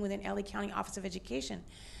happening within LA County Office of Education.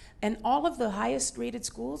 And all of the highest rated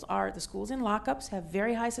schools are the schools in lockups, have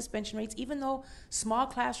very high suspension rates. Even though small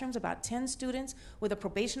classrooms, about 10 students with a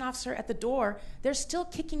probation officer at the door, they're still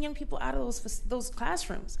kicking young people out of those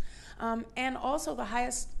classrooms. And also the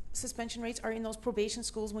highest suspension rates are in those probation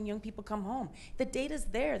schools when young people come home. The data's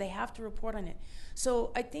there, they have to report on it.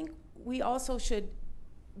 So I think we also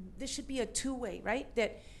this should be a two-way, right?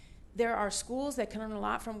 That there are schools that can learn a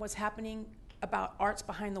lot from what's happening about arts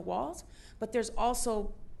behind the walls, but there's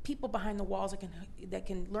also people behind the walls that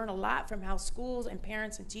can learn a lot from how schools and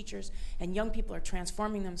parents and teachers and young people are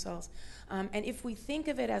transforming themselves. And if we think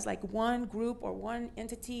of it as like one group or one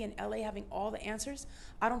entity in LA having all the answers,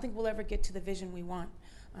 I don't think we'll ever get to the vision we want.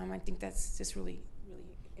 I think that's just really,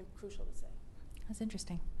 really crucial to say. That's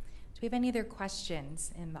interesting. Do we have any other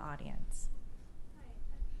questions in the audience?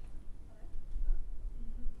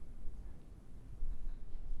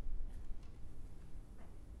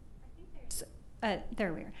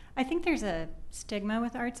 There we are. I think there's a stigma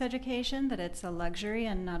with arts education that it's a luxury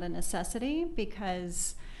and not a necessity,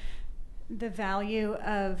 because the value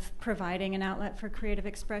of providing an outlet for creative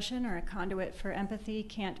expression or a conduit for empathy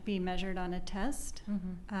can't be measured on a test.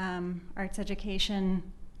 Arts education,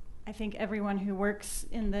 I think everyone who works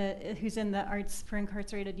who's in the Arts for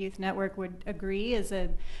Incarcerated Youth Network would agree, is a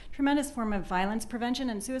tremendous form of violence prevention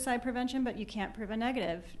and suicide prevention, but you can't prove a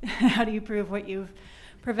negative. How do you prove what you've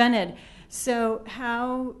prevented? So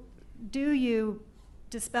how do you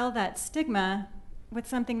dispel that stigma with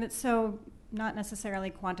something that's so not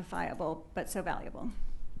necessarily quantifiable, but so valuable?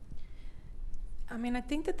 I mean, I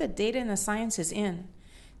think that the data and the science is in,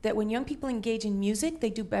 that when young people engage in music, they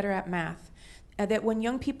do better at math. That when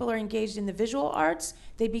young people are engaged in the visual arts,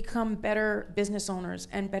 they become better business owners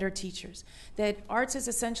and better teachers. That arts is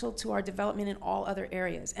essential to our development in all other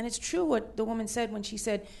areas. And it's true what the woman said when she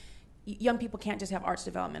said, young people can't just have arts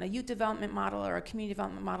development. A youth development model or a community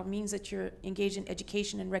development model means that you're engaged in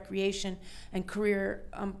education and recreation and career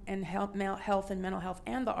and health and mental health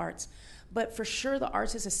and the arts. But for sure, the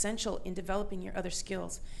arts is essential in developing your other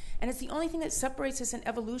skills. And it's the only thing that separates us in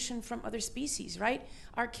evolution from other species, right?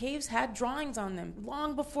 Our caves had drawings on them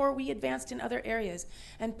long before we advanced in other areas.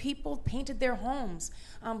 And people painted their homes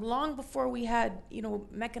long before we had,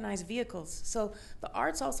 mechanized vehicles. So the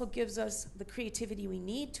arts also gives us the creativity we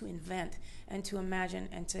need to invent and to imagine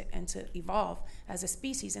and to evolve as a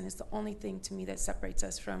species. And it's the only thing to me that separates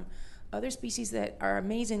us from other species that are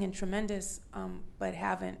amazing and tremendous, but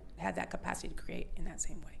haven't had that capacity to create in that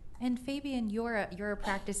same way. And Fabian, you're a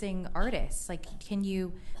practicing artist. Like,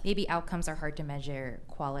 maybe outcomes are hard to measure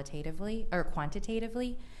qualitatively or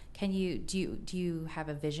quantitatively. Do you have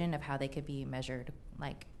a vision of how they could be measured,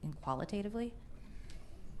 like, qualitatively?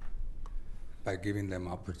 By giving them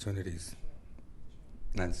opportunities.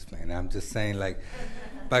 I'm just saying, like,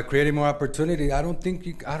 by creating more opportunity, I don't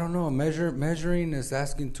think measuring is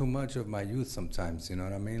asking too much of my youth sometimes, you know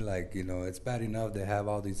what I mean? Like, it's bad enough they have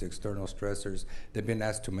all these external stressors. They've been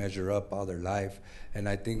asked to measure up all their life. And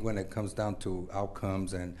I think when it comes down to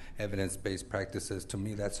outcomes and evidence-based practices, to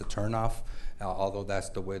me, that's a turnoff, although that's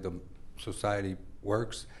the way the society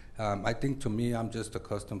works. I think, to me, I'm just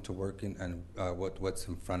accustomed to working and what's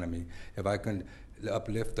in front of me. If I can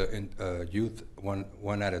uplift the youth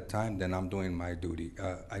one at a time, then I'm doing my duty.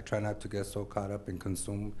 I try not to get so caught up and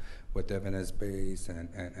consumed with evidence-based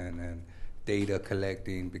and data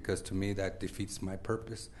collecting, because to me that defeats my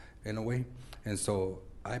purpose in a way. And so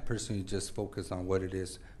I personally just focus on what it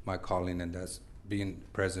is, my calling, and that's being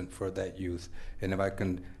present for that youth. And if I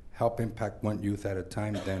can help impact one youth at a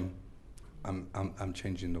time, then I'm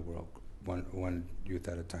changing the world. One youth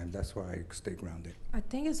at a time. That's why I stay grounded. I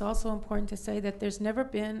think it's also important to say that there's never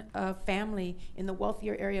been a family in the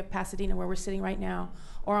wealthier area of Pasadena, where we're sitting right now,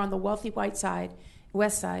 or on the wealthy west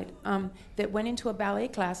side, that went into a ballet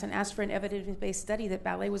class and asked for an evidence-based study that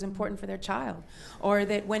ballet was important for their child, or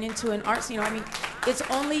that went into an arts, it's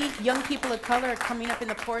only young people of color coming up in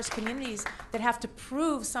the poorest communities that have to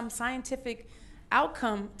prove some scientific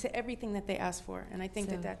outcome to everything that they ask for. And I think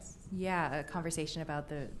that's... Yeah, a conversation about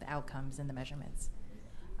the outcomes and the measurements.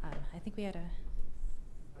 I think we had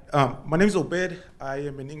my name is Obed. I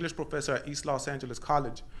am an English professor at East Los Angeles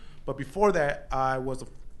College. But before that, I was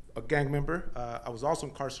a gang member. I was also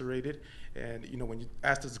incarcerated. And, when you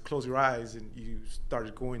asked us to close your eyes and you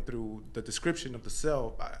started going through the description of the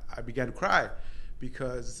cell, I began to cry,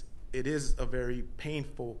 because it is a very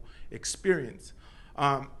painful experience.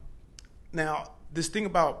 Now, this thing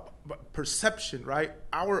about perception, right?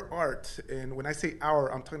 Our art, and when I say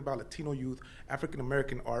our, I'm talking about Latino youth,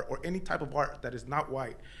 African-American art, or any type of art that is not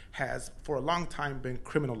white, has for a long time been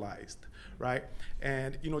criminalized, right?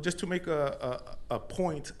 And, just to make a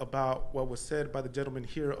point about what was said by the gentleman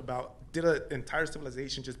here about, did an entire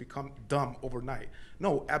civilization just become dumb overnight?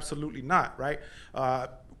 No, absolutely not, right?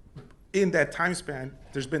 In that time span,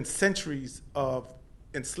 there's been centuries of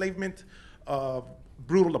enslavement, of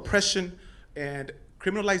brutal oppression, and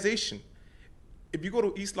criminalization. If you go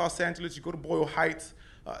to East Los Angeles, you go to Boyle Heights,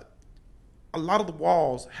 a lot of the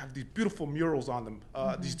walls have these beautiful murals on them,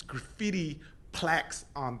 these graffiti plaques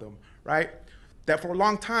on them, right? That for a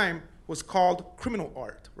long time was called criminal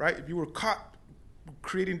art, right? If you were caught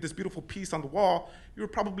creating this beautiful piece on the wall, you were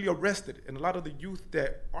probably arrested. And a lot of the youth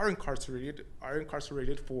that are incarcerated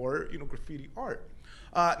for, graffiti art.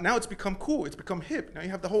 Now it's become cool. It's become hip. Now you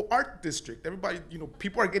have the whole art district. Everybody,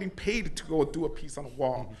 people are getting paid to go do a piece on a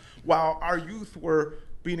wall, while our youth were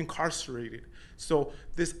being incarcerated. So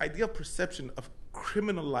this idea of perception of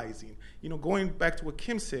criminalizing. Going back to what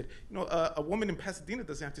Kim said, a woman in Pasadena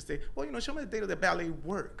doesn't have to say, well, show me the data that ballet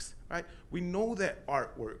works, right? We know that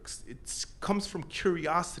art works. It comes from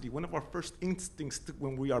curiosity. One of our first instincts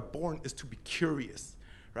when we are born is to be curious,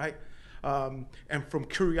 right? And from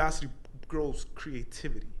curiosity grows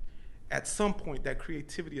creativity. At some point, that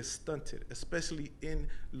creativity is stunted, especially in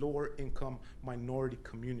lower income minority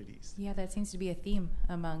communities. Yeah, that seems to be a theme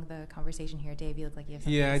among the conversation here. Dave, you look like you have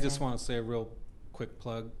something Yeah, to I say. just want to say a real quick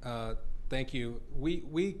plug. Thank you.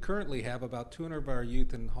 We currently have about 200 of our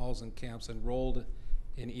youth in halls and camps enrolled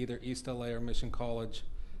in either East LA or Mission College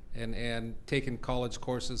and taking college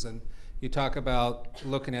courses. And you talk about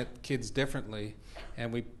looking at kids differently,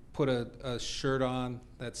 and we put a shirt on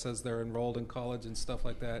that says they're enrolled in college and stuff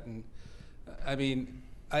like that. And I mean,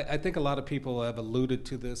 I think a lot of people have alluded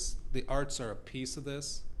to this. The arts are a piece of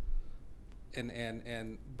this,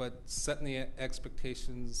 but setting the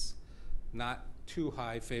expectations not too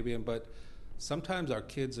high, Fabian, but sometimes our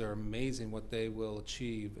kids are amazing what they will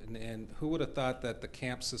achieve. And who would have thought that the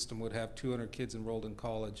camp system would have 200 kids enrolled in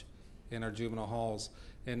college in our juvenile halls?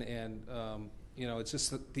 And it's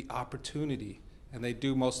just the opportunity. And they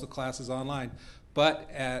do most of the classes online. But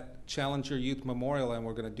at Challenger Youth Memorial, and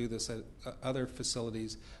we're going to do this at other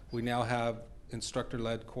facilities, we now have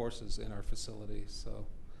instructor-led courses in our facilities. So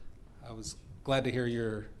I was glad to hear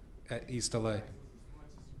you're at East LA.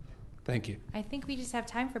 Thank you. I think we just have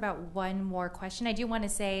time for about one more question. I do want to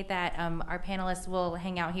say that our panelists will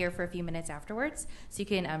hang out here for a few minutes afterwards, so you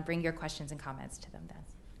can bring your questions and comments to them then.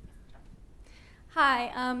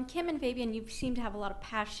 Hi, Kim and Fabian, you seem to have a lot of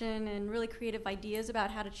passion and really creative ideas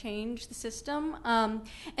about how to change the system.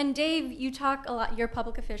 And Dave, you talk a lot, you're a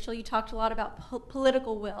public official, you talked a lot about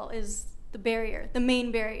political will is the barrier, the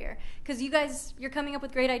main barrier. Because you guys, you're coming up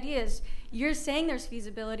with great ideas. You're saying there's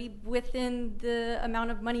feasibility within the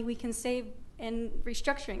amount of money we can save in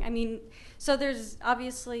restructuring. I mean, so there's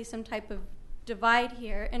obviously some type of divide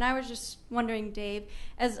here. And I was just wondering, Dave,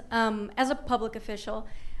 as a public official,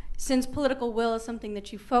 since political will is something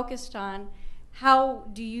that you focused on, how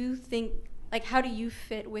do you think, how do you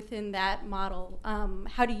fit within that model?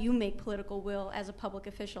 How do you make political will as a public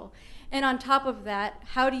official? And on top of that,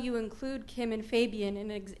 how do you include Kim and Fabian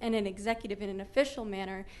in an executive in an official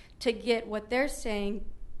manner to get what they're saying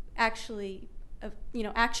actually,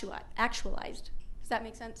 actualized? Does that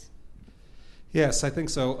make sense? Yes, I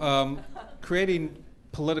think so. Creating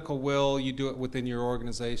political will, you do it within your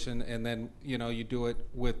organization, and then you do it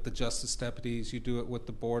with the justice deputies, you do it with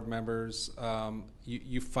the board members.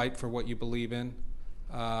 You fight for what you believe in.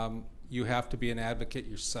 You have to be an advocate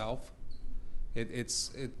yourself.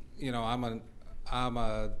 I'm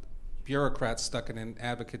a bureaucrat stuck in an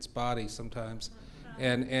advocate's body sometimes,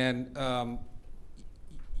 and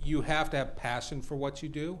you have to have passion for what you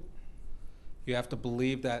do. You have to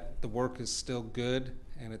believe that the work is still good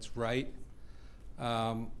and it's right.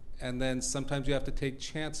 And then sometimes you have to take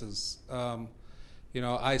chances.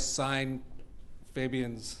 I signed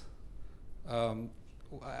Fabian's,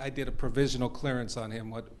 I did a provisional clearance on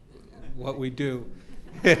him, what we do.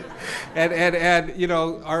 and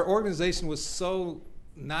our organization was so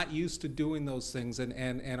not used to doing those things,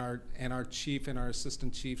 and our chief and our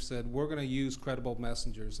assistant chief said, we're going to use credible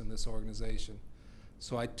messengers in this organization.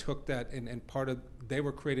 So I took that, and they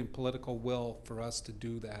were creating political will for us to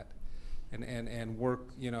do that. And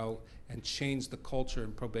work, and change the culture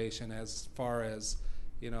in probation as far as,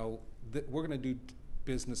 we're going to do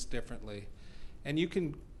business differently. And you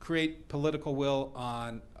can create political will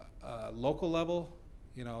on a local level.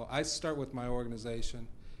 I start with my organization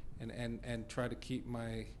and try to keep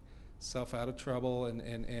myself out of trouble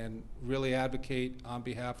and really advocate on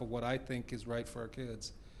behalf of what I think is right for our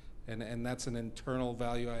kids. And that's an internal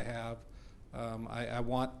value I have. I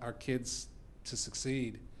want our kids to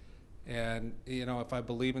succeed. And, if I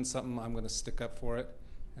believe in something, I'm going to stick up for it.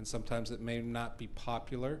 And sometimes it may not be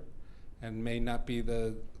popular and may not be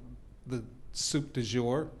the soup du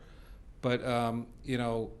jour. But, I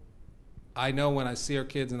know when I see our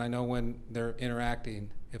kids, and I know when they're interacting,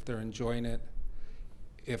 if they're enjoying it,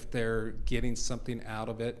 if they're getting something out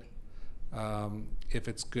of it, if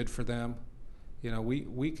it's good for them.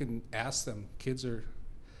 We can ask them. Kids are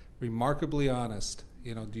remarkably honest.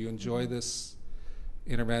 Do you enjoy this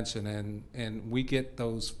intervention? And we get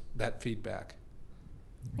that feedback.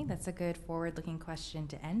 I think that's a good forward-looking question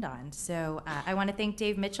to end on. So I want to thank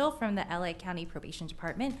Dave Mitchell from the LA County Probation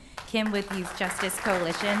Department, Kim with Youth Justice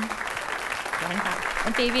Coalition,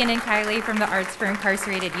 and Fabian and Kylie from the Arts for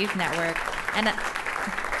Incarcerated Youth Network. And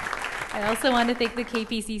I also want to thank the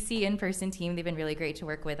KPCC in-person team. They've been really great to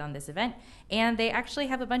work with on this event. And they actually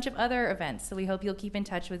have a bunch of other events. So we hope you'll keep in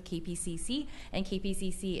touch with KPCC and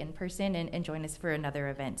KPCC in person and join us for another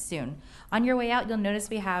event soon. On your way out, you'll notice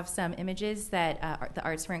we have some images that the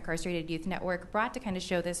Arts for Incarcerated Youth Network brought to kind of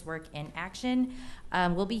show this work in action.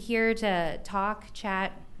 We'll be here to talk,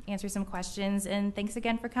 chat, answer some questions, and thanks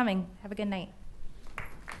again for coming. Have a good night.